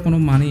ট্রেড করার কোনো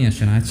মানেই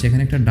আসে না। আচ্ছা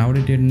এখানে একটা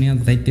ডাউনে ট্রেড নেওয়া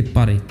যাইতে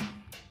পারে,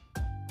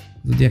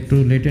 যদি একটু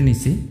লেটে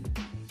নিছি,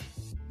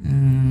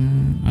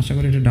 আশা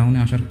করি এটা ডাউনে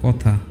আসার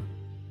কথা।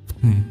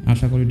 হ্যাঁ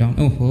আশা করি ডাউন,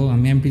 ওহো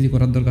আমি এমটিজি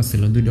করার দরকার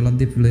ছিল, $2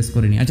 দিয়ে প্লেস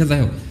করিনি। আচ্ছা যাই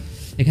হোক,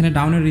 এখানে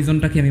ডাউনের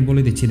রিজনটা কি আমি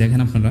বলে দিচ্ছি। দেখেন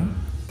আপনারা,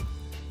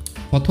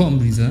 প্রথম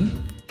রিজন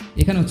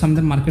এখানে হচ্ছে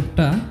আমাদের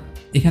মার্কেটটা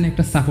এখানে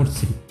একটা সাপোর্ট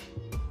ছিল,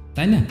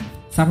 তাই না?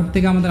 সাপোর্ট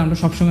থেকে আমরা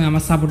সবসময়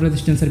আমার সাপোর্ট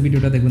রেজিস্ট্যান্সের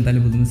ভিডিওটা দেখবেন,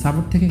 তাহলে বুঝবেন।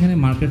 সাপোর্ট থেকে এখানে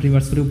মার্কেট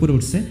রিভার্স করে উপরে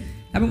উঠছে,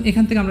 এবং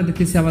এখান থেকে আমরা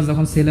দেখতেছি আবার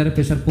যখন সেলারের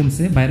প্রেশার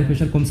কমছে, বাইরের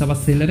প্রেশার কমছে, আবার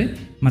সেলারে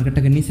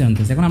মার্কেটটাকে নিচে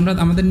আনতেছে। এখন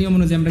আমাদের নিয়ম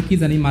অনুযায়ী আমরা কি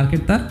জানি,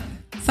 মার্কেট তার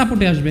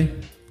সাপোর্টে আসবে,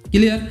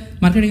 ক্লিয়ার?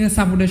 মার্কেট এখানে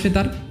সাপোর্টে এসে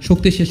তার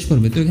শক্তি শেষ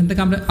করবে। তো এখান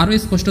থেকে আমরা আরও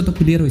স্পষ্টত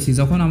ক্লিয়ার হয়েছি,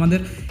 যখন আমাদের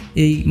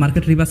এই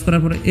মার্কেট রিভার্স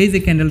করার পরে এই যে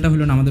ক্যান্ডেলটা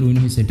হলো না আমাদের উইন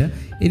হয়েছে,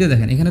 এটা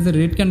দেখেন এখানে যে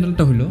রেড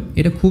ক্যান্ডেলটা হলো,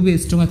 এটা খুবই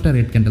স্ট্রং একটা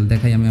রেড ক্যান্ডেল।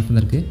 দেখাই আমি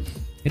আপনাদেরকে,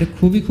 এটা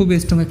খুবই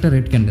স্ট্রং একটা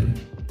রেড ক্যান্ডেল,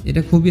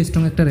 এটা খুবই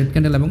স্ট্রং একটা রেড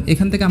ক্যান্ডেল। এবং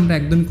এখান থেকে আমরা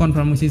একদমই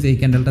কনফার্ম হয়েছি যে এই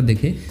ক্যান্ডেলটা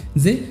দেখে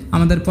যে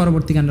আমাদের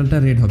পরবর্তী ক্যান্ডেলটা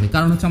রেড হবে,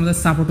 কারণ হচ্ছে আমাদের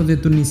সাপোর্টও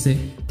যেহেতু নিচে,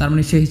 তার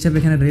মানে সেই হিসাবে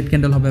এখানে রেড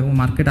ক্যান্ডেল হবে এবং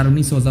মার্কেট আরও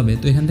নিচেও যাবে।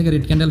 তো এখান থেকে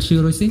রেড ক্যান্ডেল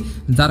শিওর হয়েছি,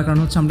 যার কারণ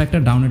হচ্ছে আমরা একটা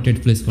ডাউনে ট্রেড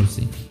প্লেস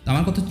করছি। তো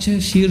আমার কথা হচ্ছে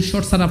শিওর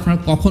শর্ট ছাড়া আপনারা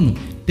কখনো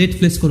ট্রেড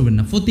প্লেস করবেন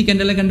না। প্রতি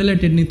ক্যান্ডেলে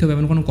ট্রেড নিতে হবে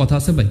এমন কোনো কথা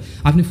আছে ভাই?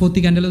 আপনি প্রতি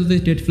ক্যান্ডেলে যদি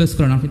ট্রেড প্লেস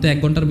করেন, আপনি তো 1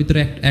 ঘন্টার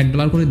ভিতরে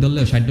 $1 করে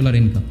ধরলেও $60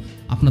 ইনকাম,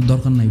 আপনার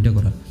দরকার নাই এটা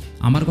করার।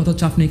 আমার কথা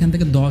হচ্ছে আপনি এখান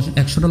থেকে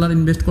 $100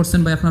 ইনভেস্ট করছেন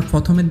ভাই, আপনার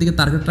প্রথমের দিকে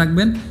টার্গেট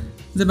রাখবেন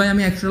যে ভাই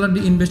আমি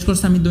 $100 ইনভেস্ট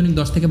করছি, আমি দৈনিক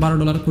 $10 থেকে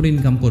 $12 করে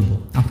ইনকাম করবো।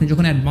 আপনি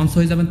যখন অ্যাডভান্স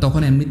হয়ে যাবেন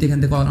তখন এমনিতে এখান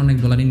থেকে অনেক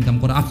ডলার ইনকাম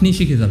করা আপনিই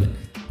শিখে যাবেন,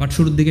 বাট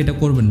শুরুর দিকে এটা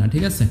করবেন না,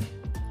 ঠিক আছে?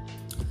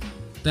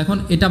 তো এখন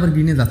এটা আবার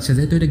গ্রিনে যাচ্ছে,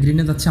 যেহেতু এটা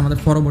গ্রিনে যাচ্ছে, আমাদের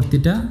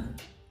পরবর্তীটা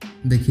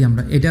দেখি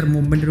আমরা, এটার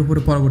মুভমেন্টের উপরে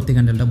পরবর্তী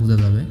ক্যান্ডেলটা বোঝা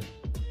যাবে।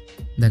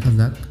 দেখা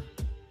যাক,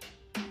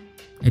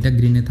 এটা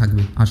গ্রিনে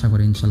থাকবে আশা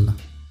করি ইনশাল্লাহ।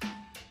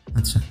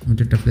 আচ্ছা আমি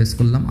এটা প্লেস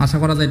করলাম, আশা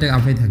করা যায় এটা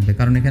আপেই থাকবে,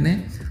 কারণ এখানে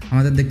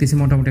আমাদের দেখতেছি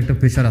মোটামুটি একটা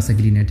প্রেশার আছে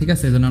গ্রিনে, ঠিক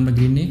আছে? এই জন্য আমরা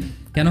গ্রিনে,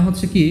 কেন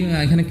হচ্ছে কি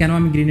এখানে কেন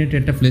আমি গ্রিনে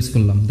ট্রেডটা প্লেস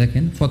করলাম,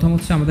 দেখেন প্রথম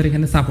হচ্ছে আমাদের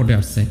এখানে সাপোর্টে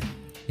আসছে,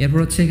 এরপর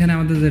হচ্ছে এখানে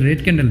আমাদের যে রেড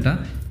ক্যান্ডেলটা,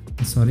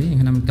 সরি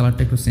এখানে আমি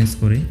কালারটা একটু চেঞ্জ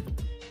করি,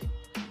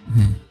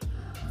 হ্যাঁ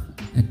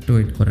একটু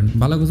ওয়েট করেন,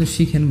 ভালো কিছু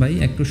শিখেন ভাই,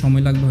 একটু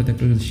সময় লাগবে, হয়তো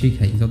একটু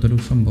শিখাই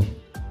যতটুকু সম্ভব।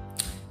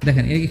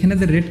 দেখেন এখানে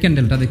যে রেড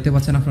ক্যান্ডেলটা দেখতে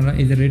পাচ্ছেন আপনারা,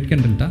 এই যে রেড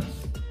ক্যান্ডেলটা,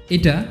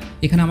 এটা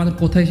এখানে আমাদের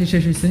কোথায় এসে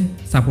শেষ হয়েছে?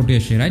 সাপোর্টে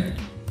এসে, রাইট?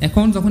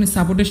 এখন যখন এই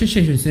সাপোর্টে এসে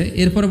শেষ হয়েছে,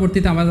 এর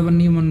পরবর্তীতে আমাদের আবার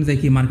নিয়ম অনুযায়ী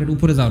কি মার্কেট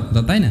উপরে যাওয়ার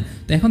কথা, তাই না?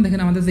 তো এখন দেখেন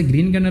আমাদের যে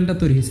গ্রিন ক্যান্ডেলটা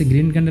তৈরি হয়েছে,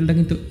 গ্রিন ক্যান্ডেলটা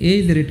কিন্তু এই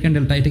যে রেড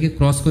ক্যান্ডেলটা এটাকে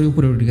ক্রস করে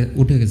উপরে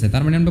উঠে গেছে।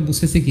 তার মানে আমরা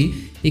বুঝতেছি কি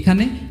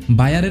এখানে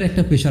বায়ারের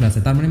একটা প্রেশার আছে,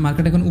 তার মানে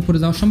মার্কেট এখন উপরে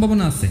যাওয়ার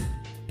সম্ভাবনা আছে,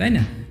 তাই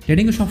না?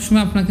 ট্রেডিংয়ে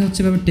সবসময় আপনাকে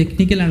হচ্ছে ভাবে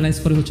টেকনিক্যাল অ্যানালাইজ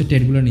করে হচ্ছে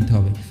ট্রেডগুলো নিতে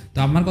হবে। তো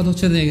আমার কথা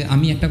হচ্ছে যে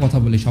আমি একটা কথা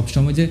বলি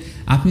সবসময়, যে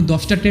আপনি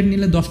 10টা ট্রেড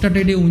নিলে 10টা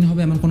ট্রেডে উইন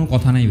হবে এমন কোনো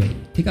কথা নাই ভাই,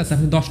 ঠিক আছে?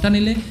 আপনি 10টা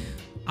নিলে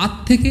 8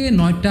 থেকে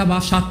 9টা বা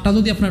 7টা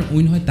যদি আপনার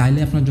উইন হয় তাইলে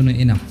আপনার জন্য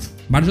এনাফ।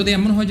 বাট যদি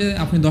এমন হয় যে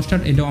আপনি 10টা,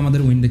 এটাও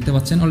আমাদের উইন দেখতে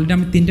পাচ্ছেন, অলরেডি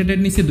আমি 3টে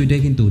ট্রেড নিচ্ছি,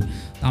 2টাই কিন্তু উইন।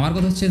 তো আমার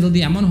কথা হচ্ছে যদি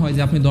এমন হয়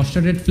যে আপনি 10টা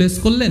ট্রেড প্লেস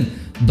করলেন,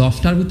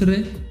 10টার ভিতরে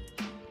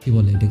কি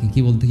বলে এটাকে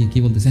কি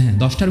বলতেছে, হ্যাঁ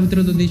 10টার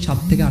ভিতরে যদি 7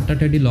 থেকে 8টা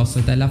ট্রেডই লস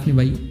হয়, তাহলে আপনি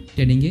ভাই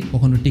ট্রেডিংয়ে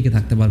কখনো টিকে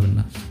থাকতে পারবেন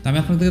না। তো আমি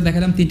আপনাদেরকে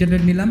দেখালাম 3টে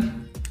ট্রেড নিলাম,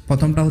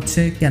 প্রথমটা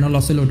হচ্ছে কেন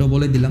লস হলো ওটাও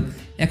বলে দিলাম।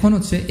 এখন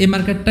হচ্ছে এই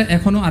মার্কেটটা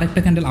এখনও আরেকটা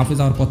ক্যান্ডেল আপে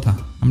যাওয়ার কথা,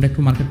 আমরা একটু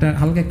মার্কেটটা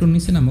হালকা একটু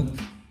নিচে নামুক,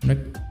 আমরা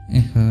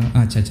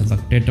আচ্ছা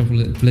ট্রেডটা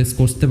প্লেস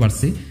করতে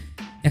পারছি।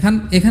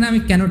 এখানে আমি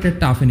কেন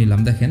ট্রেডটা আপে নিলাম,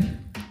 দেখেন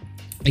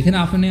এখানে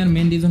আপে নেওয়ার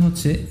মেন রিজন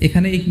হচ্ছে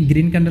এখানে এই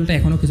গ্রিন ক্যান্ডেলটা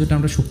এখনও কিছুটা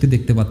আমরা শক্তি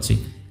দেখতে পাচ্ছি,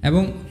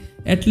 এবং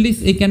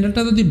অ্যাটলিস্ট এই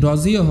ক্যান্ডেলটা যদি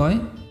ডজিও হয়,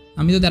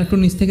 আমি যদি আরেকটু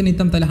নিচ থেকে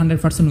নিতাম তাহলে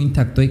 100% উইন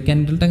থাকতো। এই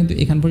ক্যান্ডেলটা কিন্তু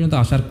এখান পর্যন্ত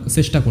আসার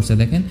চেষ্টা করছে,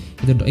 দেখেন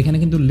এখানে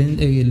কিন্তু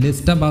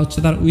লেসটা বা হচ্ছে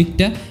তার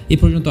উইকটা এই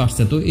পর্যন্ত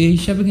আসছে, তো এই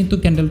হিসাবে কিন্তু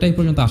ক্যান্ডেলটা এই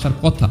পর্যন্ত আসার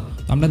কথা।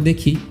 তো আমরা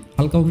দেখি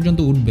হালকা পর্যন্ত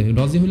উঠবে,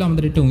 ডজি হলে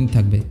আমাদের এটা উইন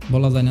থাকবে,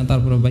 বলা যায় না।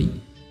 তারপরে ভাই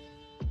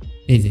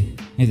এই যে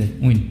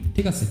উইন,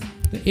 ঠিক আছে?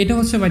 তো এটা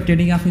হচ্ছে ভাই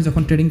ট্রেডিংয়ে আপনি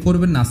যখন ট্রেডিং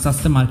করবেন না, আস্তে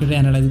আস্তে মার্কেটের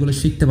অ্যানালাইজগুলো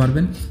শিখতে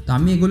পারবেন। তো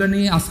আমি এগুলো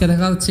নিয়ে আজকে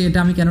দেখা যাচ্ছে, এটা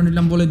আমি কেন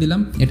নিলাম বলে দিলাম।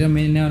 এটা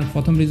মেনে নেওয়ার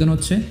প্রথম রিজন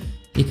হচ্ছে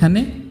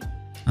এখানে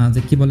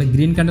যে কি বলে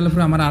গ্রিন ক্যান্ডেলের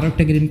পরে আমার আরও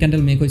একটা গ্রিন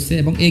ক্যান্ডেল মেক হয়েছে,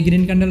 এবং এই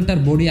গ্রিন ক্যান্ডেলটার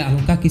বডি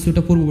হালকা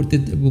কিছুটা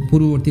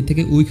পূর্ববর্তী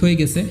থেকে উইক হয়ে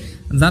গেছে,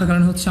 যার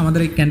কারণে হচ্ছে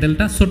আমাদের এই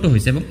ক্যান্ডেলটা ছোটো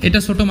হয়েছে। এবং এটা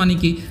ছোটো মানে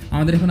কি,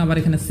 আমাদের এখন আবার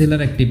এখানে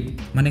সেলার অ্যাক্টিভ,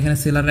 মানে এখানে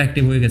সেলার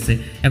অ্যাক্টিভ হয়ে গেছে,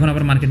 এখন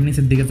আবার মার্কেট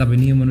নিচের দিকে যাবে,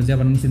 নিয়ম অনুযায়ী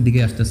আবার নিচের দিকে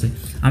আসতেছে।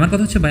 আমার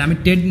কথা হচ্ছে ভাই আমি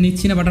ট্রেড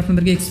নিচ্ছি না, বাট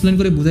আপনাদেরকে এক্সপ্লেন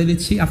করে বুঝাই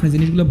দিচ্ছি, আপনি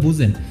জিনিসগুলো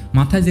বুঝেন,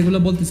 মাথায় যেগুলো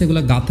বলতেছে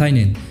এগুলো গাথায়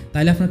নেন,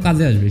 তাইলে আপনার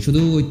কাজে আসবে। শুধু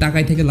ওই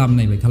টাকায় থেকে লাভ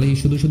নাই ভাই, খালি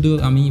শুধু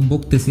আমি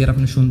বকতেছি আর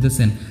আপনি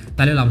শুনতেছেন,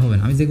 তাহলে লাভ হবে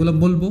না। আমি যেগুলো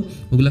বলবো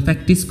ওগুলো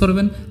প্র্যাকটিস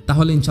করবেন,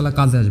 তাহলে ইনশাল্লাহ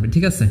কাজে আসবে,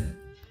 ঠিক আছে?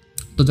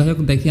 তো তো যাই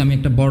হোক দেখি আমি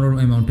একটা বড়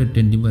অ্যামাউন্টের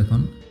ট্রেড নিব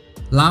এখন।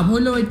 লাভ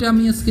হইলেও এটা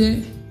আমি আজকে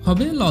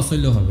হবে, লস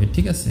হইলেও হবে,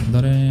 ঠিক আছে।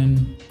 ধরেন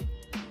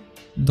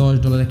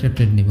 $10 একটা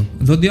ট্রেড নিব,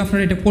 যদিও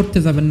আপনারা এটা করতে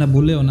যাবেন না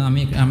বলেও না,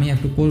 আমি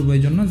একটু করবো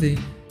এই জন্য যে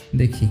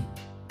দেখি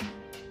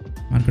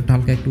মার্কেটটা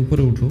হালকা একটু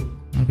উপরে উঠুক,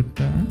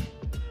 মার্কেটটা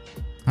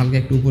হালকা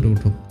একটু উপরে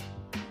উঠুক,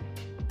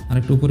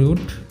 আরেকটু উপরে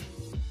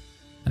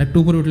আরেকটু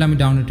উপরে উঠলে আমি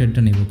ডাউনের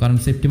ট্রেডটা নিব, কারণ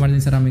সেফটি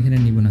মার্জিন স্যার আমি এখানে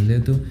নিব না,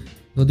 যেহেতু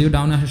যদিও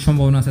ডাউনে আসার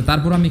সম্ভাবনা আছে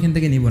তারপর আমি এখান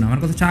থেকে নিব না। আমার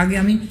কথা হচ্ছে আগে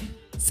আমি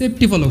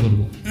সেফটি ফলো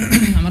করবো,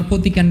 আমার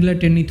প্রতি ক্যান্ডেলের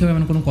ট্রেড নিতে হবে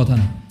এমন কোনো কথা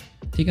নেই,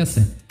 ঠিক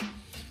আছে।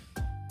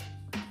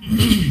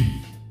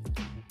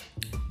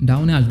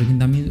 ডাউনে আসবে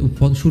কিন্তু আমি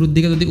শুরুর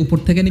দিকে যদি উপর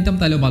থেকে নিতাম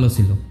তাহলে ভালো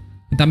ছিল,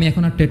 কিন্তু আমি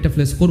এখন আর ট্রেডটা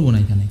প্লেস করবো না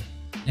এখানে।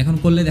 এখন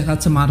করলে দেখা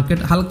যাচ্ছে মার্কেট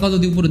হালকা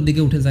যদি উপরের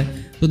দিকে উঠে যায়,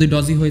 যদি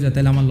ডজি হয়ে যায়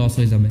তাহলে আমার লস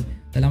হয়ে যাবে,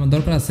 তাহলে আমার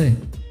দরকার আছে।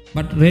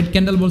 বাট রেড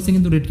ক্যান্ডেল বলছি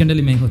কিন্তু রেড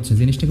ক্যান্ডেলই মেক হচ্ছে,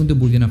 জিনিসটা কিন্তু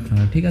বুঝেন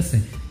আপনারা, ঠিক আছে।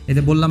 এই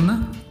যে বললাম না,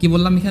 কি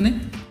বললাম এখানে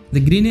যে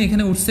গ্রিনে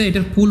এখানে উঠছে,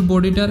 এটার ফুল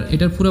বডিটার,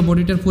 এটার পুরো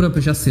বডিটার পুরো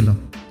প্রেশার ছিল,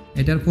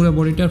 এটার পুরো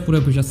বডিটার পুরো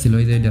প্রেশার ছিল,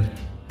 এই যে এটার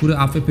পুরো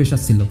আপে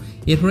প্রেশার ছিল।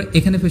 এরপরে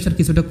এখানে প্রেশার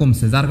কিছুটা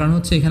কমছে, যার কারণ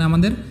হচ্ছে এখানে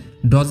আমাদের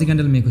ডজি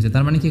ক্যান্ডেল মেক হয়েছে,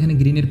 তার মানে কি এখানে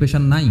গ্রিনের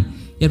প্রেশার নাই।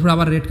 এরপর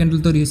আবার রেড ক্যান্ডেল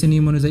তৈরি হয়েছে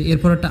নিয়ম অনুযায়ী,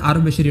 এরপর একটা আরও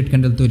বেশি রেড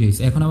ক্যান্ডেল তৈরি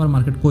হয়েছে। এখন আবার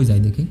মার্কেট কই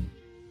যায় দেখি।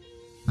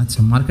 আচ্ছা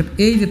মার্কেট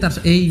এই যে তার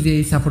এই যে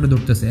এই সাপোর্টে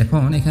ধরতেছে,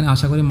 এখন এখানে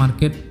আশা করি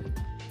মার্কেট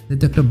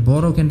যেহেতু একটা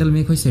বড় ক্যান্ডেল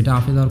মেক হয়েছে এটা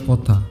আপে দেওয়ার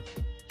কথা,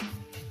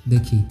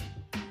 দেখি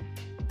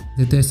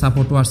যেহেতু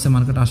সাপোর্টও আসছে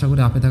মার্কেট আশা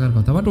করি আপে থাকার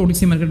কথা। বাট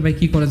ওডিসি মার্কেট ভাই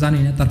কী করে জানি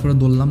না, তারপরে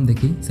দৌড়লাম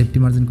দেখি, সেফটি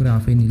মার্জিন করে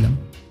আপেই নিলাম,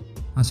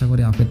 আশা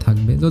করি আপে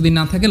থাকবে, যদি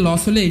না থাকে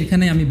লস হলে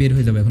এইখানে আমি বের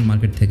হয়ে যাবো এখন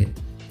মার্কেট থেকে,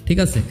 ঠিক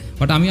আছে।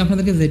 বাট আমি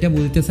আপনাদেরকে যেটা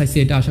বুঝতে চাইছি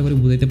এটা আশা করি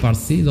বুঝাইতে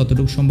পারছি,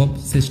 যতটুকু সম্ভব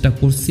চেষ্টা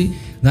করছি,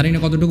 জানি না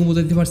কতটুকু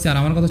বুঝাইতে পারছি। আর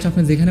আমার কথা হচ্ছে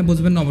আপনি যেখানে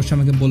বুঝবেন না অবশ্যই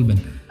আমাকে বলবেন।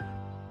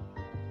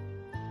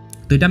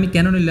 তো এটা আমি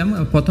কেন নিলাম,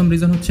 প্রথম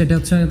রিজন হচ্ছে এটা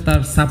হচ্ছে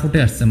তার সাপোর্টে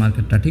আসছে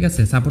মার্কেটটা, ঠিক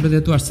আছে। সাপোর্টে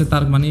যেহেতু আসছে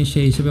তার মানে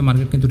সেই হিসেবে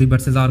মার্কেট কিন্তু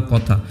রিভার্সে যাওয়ার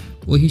কথা,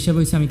 ওই হিসেবে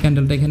হচ্ছে আমি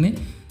ক্যান্ডেলটা এখানে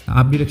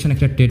আপ ডিরেকশন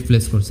একটা ট্রেড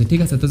প্লেস করছি, ঠিক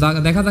আছে। তো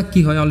দেখা যাক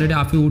কী হয়, অলরেডি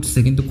আপে উঠছে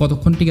কিন্তু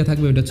কতক্ষণ টিকে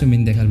থাকবে ওইটা হচ্ছে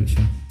মেন দেখার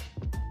বিষয়।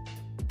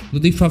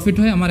 যদি প্রফিট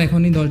হয় আমার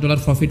এখনই $10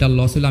 প্রফিট, আর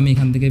লস হলে আমি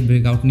এখান থেকে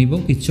ব্রেকআউট নিব,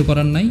 কিচ্ছু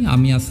করার নাই,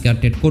 আমি আজকে আর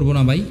ট্রেড করবো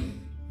না ভাই।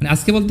 মানে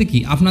আজকে বলতে কি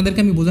আপনাদেরকে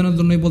আমি বোঝানোর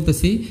জন্যই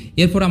বলতেছি,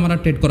 এরপর আমার আর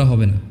ট্রেড করা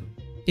হবে না,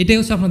 এটাই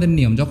হচ্ছে আপনাদের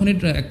নিয়ম। যখনই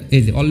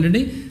এই যে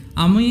অলরেডি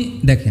আমি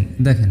দেখেন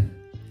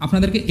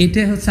আপনাদেরকে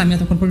এটাই হচ্ছে আমি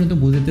এতক্ষণ পর্যন্ত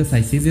বুঝতে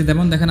চাইছি যে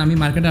যেমন দেখেন আমি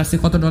মার্কেটে আসছি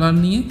কত ডলার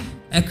নিয়ে,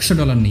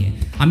 $100 নিয়ে।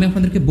 আমি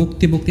আপনাদেরকে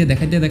বকতে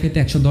দেখাইতে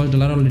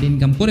 $110 অলরেডি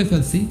ইনকাম করে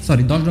ফেলছি,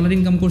 সরি $10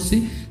 ইনকাম করছি,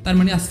 তার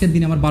মানে আজকের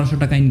দিনে আমার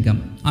 $1200 ইনকাম।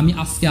 আমি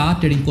আজকে আর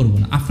ট্রেডিং করবো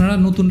না, আপনারা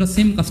নতুনরা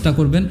সেম কাজটা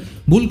করবেন,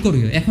 ভুল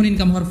করিও। এখন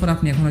ইনকাম হওয়ার পর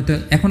আপনি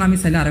এখন আমি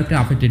চাইলে আরও একটা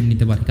আপে ট্রেড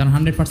নিতে পারি, কারণ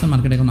 100%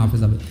 মার্কেট এখন আপে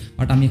যাবে,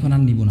 বাট আমি এখন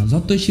আর নিব না।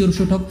 যতই শিওর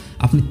শট হোক,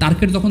 আপনি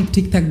টার্গেট যখন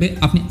ঠিক থাকবে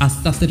আপনি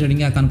আস্তে আস্তে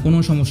ট্রেডিংয়ে আঁকান, কোনো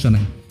সমস্যা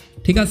নেই,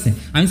 ঠিক আছে।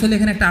 আমি চাইলে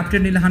এখানে একটা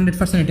আপডেট নিলে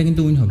 100% এটা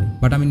কিন্তু উইন হবে,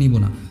 বাট আমি নিব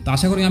না। তো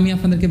আশা করি আমি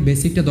আপনাদেরকে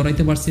বেসিকটা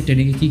ধরাইতে পারছি,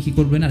 ট্রেডিংয়ে কী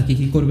করবেন আর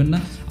কী করবেন না।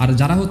 আর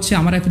যারা হচ্ছে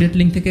আমার অ্যাফিলিয়েট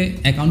লিঙ্ক থেকে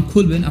অ্যাকাউন্ট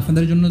খুলবেন,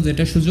 আপনাদের জন্য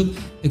যেটা সুযোগ,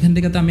 এখান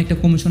থেকে তো আমি একটা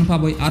কমিশন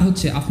পাবোই। আর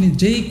হচ্ছে আপনি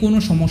যেই কোনো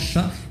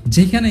সমস্যা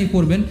যেখানেই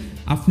করবেন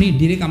আপনি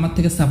ডিরেক্ট আমার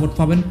থেকে সাপোর্ট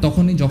পাবেন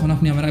তখনই যখন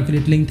আপনি আমার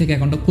অ্যাফিলিয়েট লিঙ্ক থেকে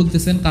অ্যাকাউন্টটা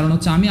খুলতেছেন। কারণ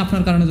হচ্ছে আমি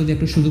আপনার কারণে যদি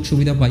একটু সুযোগ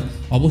সুবিধা পাই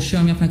অবশ্যই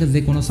আমি আপনাকে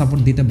যে কোনো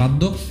সাপোর্ট দিতে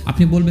বাধ্য।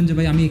 আপনি বলবেন যে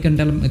ভাই আমি এই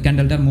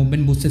ক্যান্ডেলটার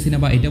মুভমেন্ট বুঝতেছি না,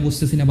 বা এটা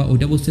বুঝতেছি না, বা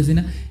ওইটা বুঝতেছি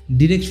না,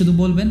 ডিরেক্ট শুধু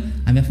বলবেন,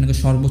 আমি আপনাকে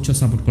সর্বোচ্চ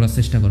সাপোর্ট করার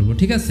চেষ্টা করবো,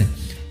 ঠিক আছে।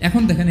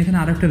 এখন দেখেন এখানে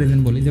আরও একটা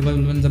রিজন বলি, যে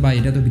বলবেন যে ভাই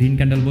এটা তো গ্রিন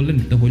ক্যান্ডেল বললেন,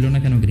 তো হইলো না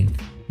কেন গ্রিন?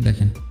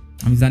 দেখেন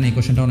আমি জানি এই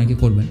কোয়েশ্চেনটা অনেকে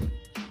করবেন।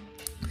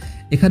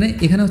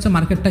 এখানে হচ্ছে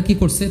মার্কেটটা কি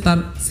করছে, তার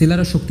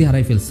সেলারের শক্তি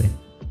হারাই ফেলছে,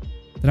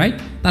 রাইট।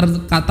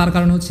 তার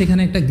কারণ হচ্ছে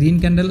এখানে একটা গ্রিন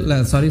ক্যান্ডেল,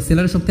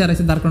 সেলারের শক্তি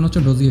হারাইছে, তার কারণ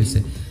হচ্ছে ডজি হয়েছে।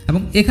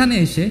 এবং এখানে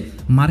এসে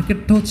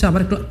মার্কেটটা হচ্ছে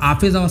আবার একটু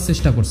আপে যাওয়ার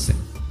চেষ্টা করছে,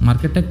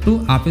 মার্কেটটা একটু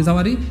আপে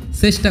যাওয়ারই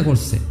চেষ্টা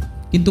করছে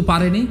কিন্তু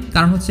পারেনি,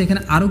 কারণ হচ্ছে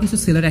এখানে আরও কিছু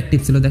সেলার অ্যাক্টিভ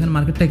ছিল। দেখেন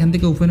মার্কেটটা এখান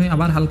থেকে ওপেন হয়ে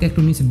আবার হালকা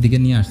একটু নিচের দিকে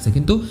নিয়ে আসছে,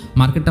 কিন্তু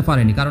মার্কেটটা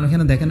পারেনি, কারণ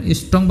এখানে দেখেন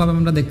স্ট্রংভাবে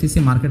আমরা দেখতেছি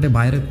মার্কেটে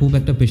বাইরের খুব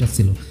একটা প্রেশার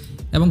ছিল,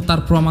 এবং তার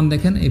প্রমাণ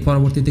দেখেন এই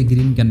পরবর্তীতে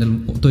গ্রিন ক্যান্ডেল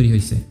তৈরি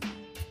হয়েছে,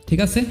 ঠিক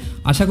আছে।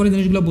 আশা করি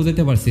জিনিসগুলো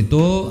বুঝতে পারছি।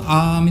 তো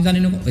আমি জানি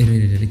না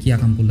কি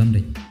আকাম করলাম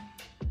রে,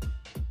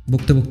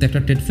 বকতে একটা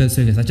ট্রেড ফ্লেস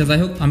হয়ে গেছে। আচ্ছা যাই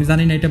হোক, আমি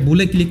জানি না এটা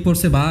ভুলে ক্লিক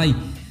করছে ভাই,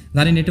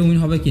 জানি না এটা উইন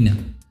হবে কি না,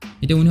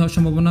 এটা উইন হওয়ার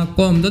সম্ভাবনা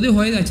কম, যদি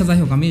হয়ে যায়। আচ্ছা যাই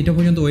হোক, আমি এটা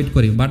পর্যন্ত ওয়েট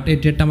করি, বাট এই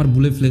ট্রেডটা আমার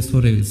ভুলে ফ্লেস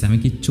হয়ে গেছে, আমি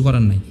কিচ্ছু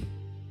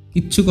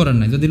করার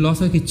নাই, যদি লস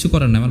হয় কিচ্ছু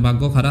করার নাই, আমার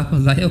ভাগ্য খারাপ,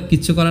 যাই হোক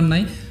কিচ্ছু করার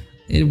নাই,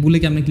 এর ভুলে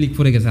কি আপনি ক্লিক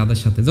করে গেছে আদের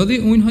সাথে। যদি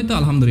উইন হয় তো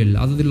আলহামদুলিল্লাহ,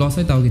 আর যদি লস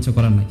হয় তাও কিছু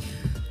করার নাই।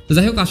 তো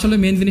যাই হোক, আসলে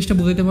মেন জিনিসটা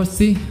বুঝতে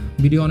পারছি,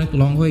 ভিডিও অনেক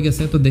লং হয়ে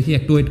গেছে, তো দেখি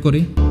একটু ওয়েট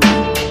করি।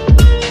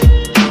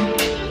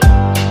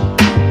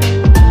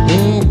 ও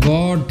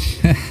গড,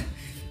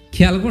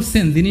 খেয়াল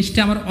করছেন জিনিসটা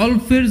আমার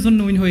অল্পের জন্য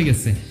উইন হয়ে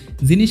গেছে,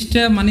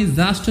 জিনিসটা মানে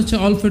জাস্ট হচ্ছে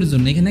অল্পের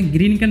জন্য। এখানে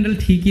গ্রিন ক্যান্ডেল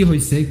ঠিকই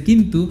হয়েছে,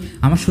 কিন্তু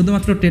আমার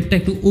শুধুমাত্র ট্রেডটা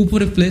একটু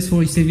উপরে প্লেস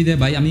হয়েছে বিদে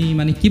ভাই আমি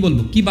মানে কি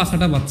বলবো, কি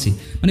বাসাটা পাচ্ছি,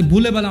 মানে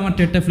ভুলে বেলা আমার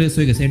ট্রেডটা প্লেস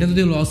হয়ে গেছে। এটা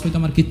যদি লস হইতো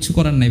আমার কিচ্ছু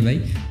করার নাই ভাই,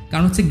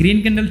 কারণ হচ্ছে গ্রিন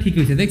ক্যান্ডেল ঠিক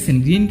হয়েছে, দেখছেন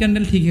গ্রিন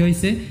ক্যান্ডেল ঠিকই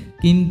হয়েছে,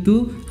 কিন্তু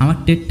আমার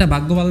টেটটা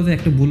ভাগ্য ভালোতে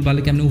একটা ভুল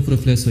বালে কেমন উপরে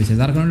ফ্লেস হয়েছে,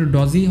 যার কারণে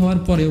ডজি হওয়ার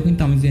পরেও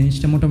কিন্তু আমি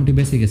জিনিসটা মোটামুটি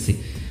বেঁচে গেছি।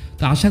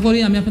 তো আশা করি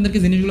আমি আপনাদেরকে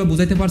জিনিসগুলো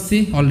বুঝাইতে পারছি।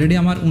 অলরেডি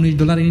আমার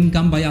 $19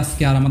 ইনকাম ভাই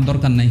আজকে আর আমার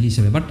দরকার নাই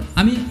হিসেবে, বাট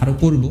আমি আরও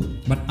করবো।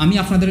 বাট আমি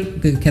আপনাদের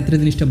ক্ষেত্রে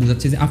জিনিসটা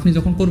বোঝাচ্ছি যে আপনি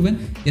যখন করবেন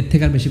এর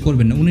থেকে আর বেশি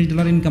করবেন না।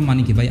 $19 ইনকাম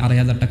মানে কি ভাই,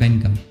 $2,500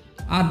 ইনকাম,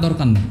 আর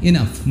দরকার নেই,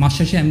 ইনাফ। মাস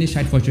শেষে এমনি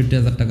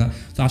 60-65 টাকা।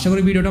 তো আশা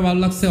করি ভিডিওটা ভালো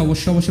লাগছে।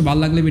 অবশ্যই ভালো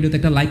লাগলে ভিডিওতে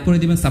একটা লাইক করে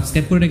দিবেন,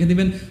 সাবস্ক্রাইব করে রেখে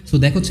দিবেন। সো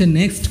দেখা হচ্ছে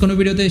নেক্সট কোনো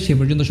ভিডিওতে। সে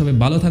পর্যন্ত সবাই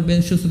ভালো থাকবেন,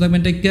 সুস্থ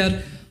থাকবেন, টেক কেয়ার,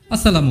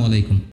 আসসালামু আলাইকুম।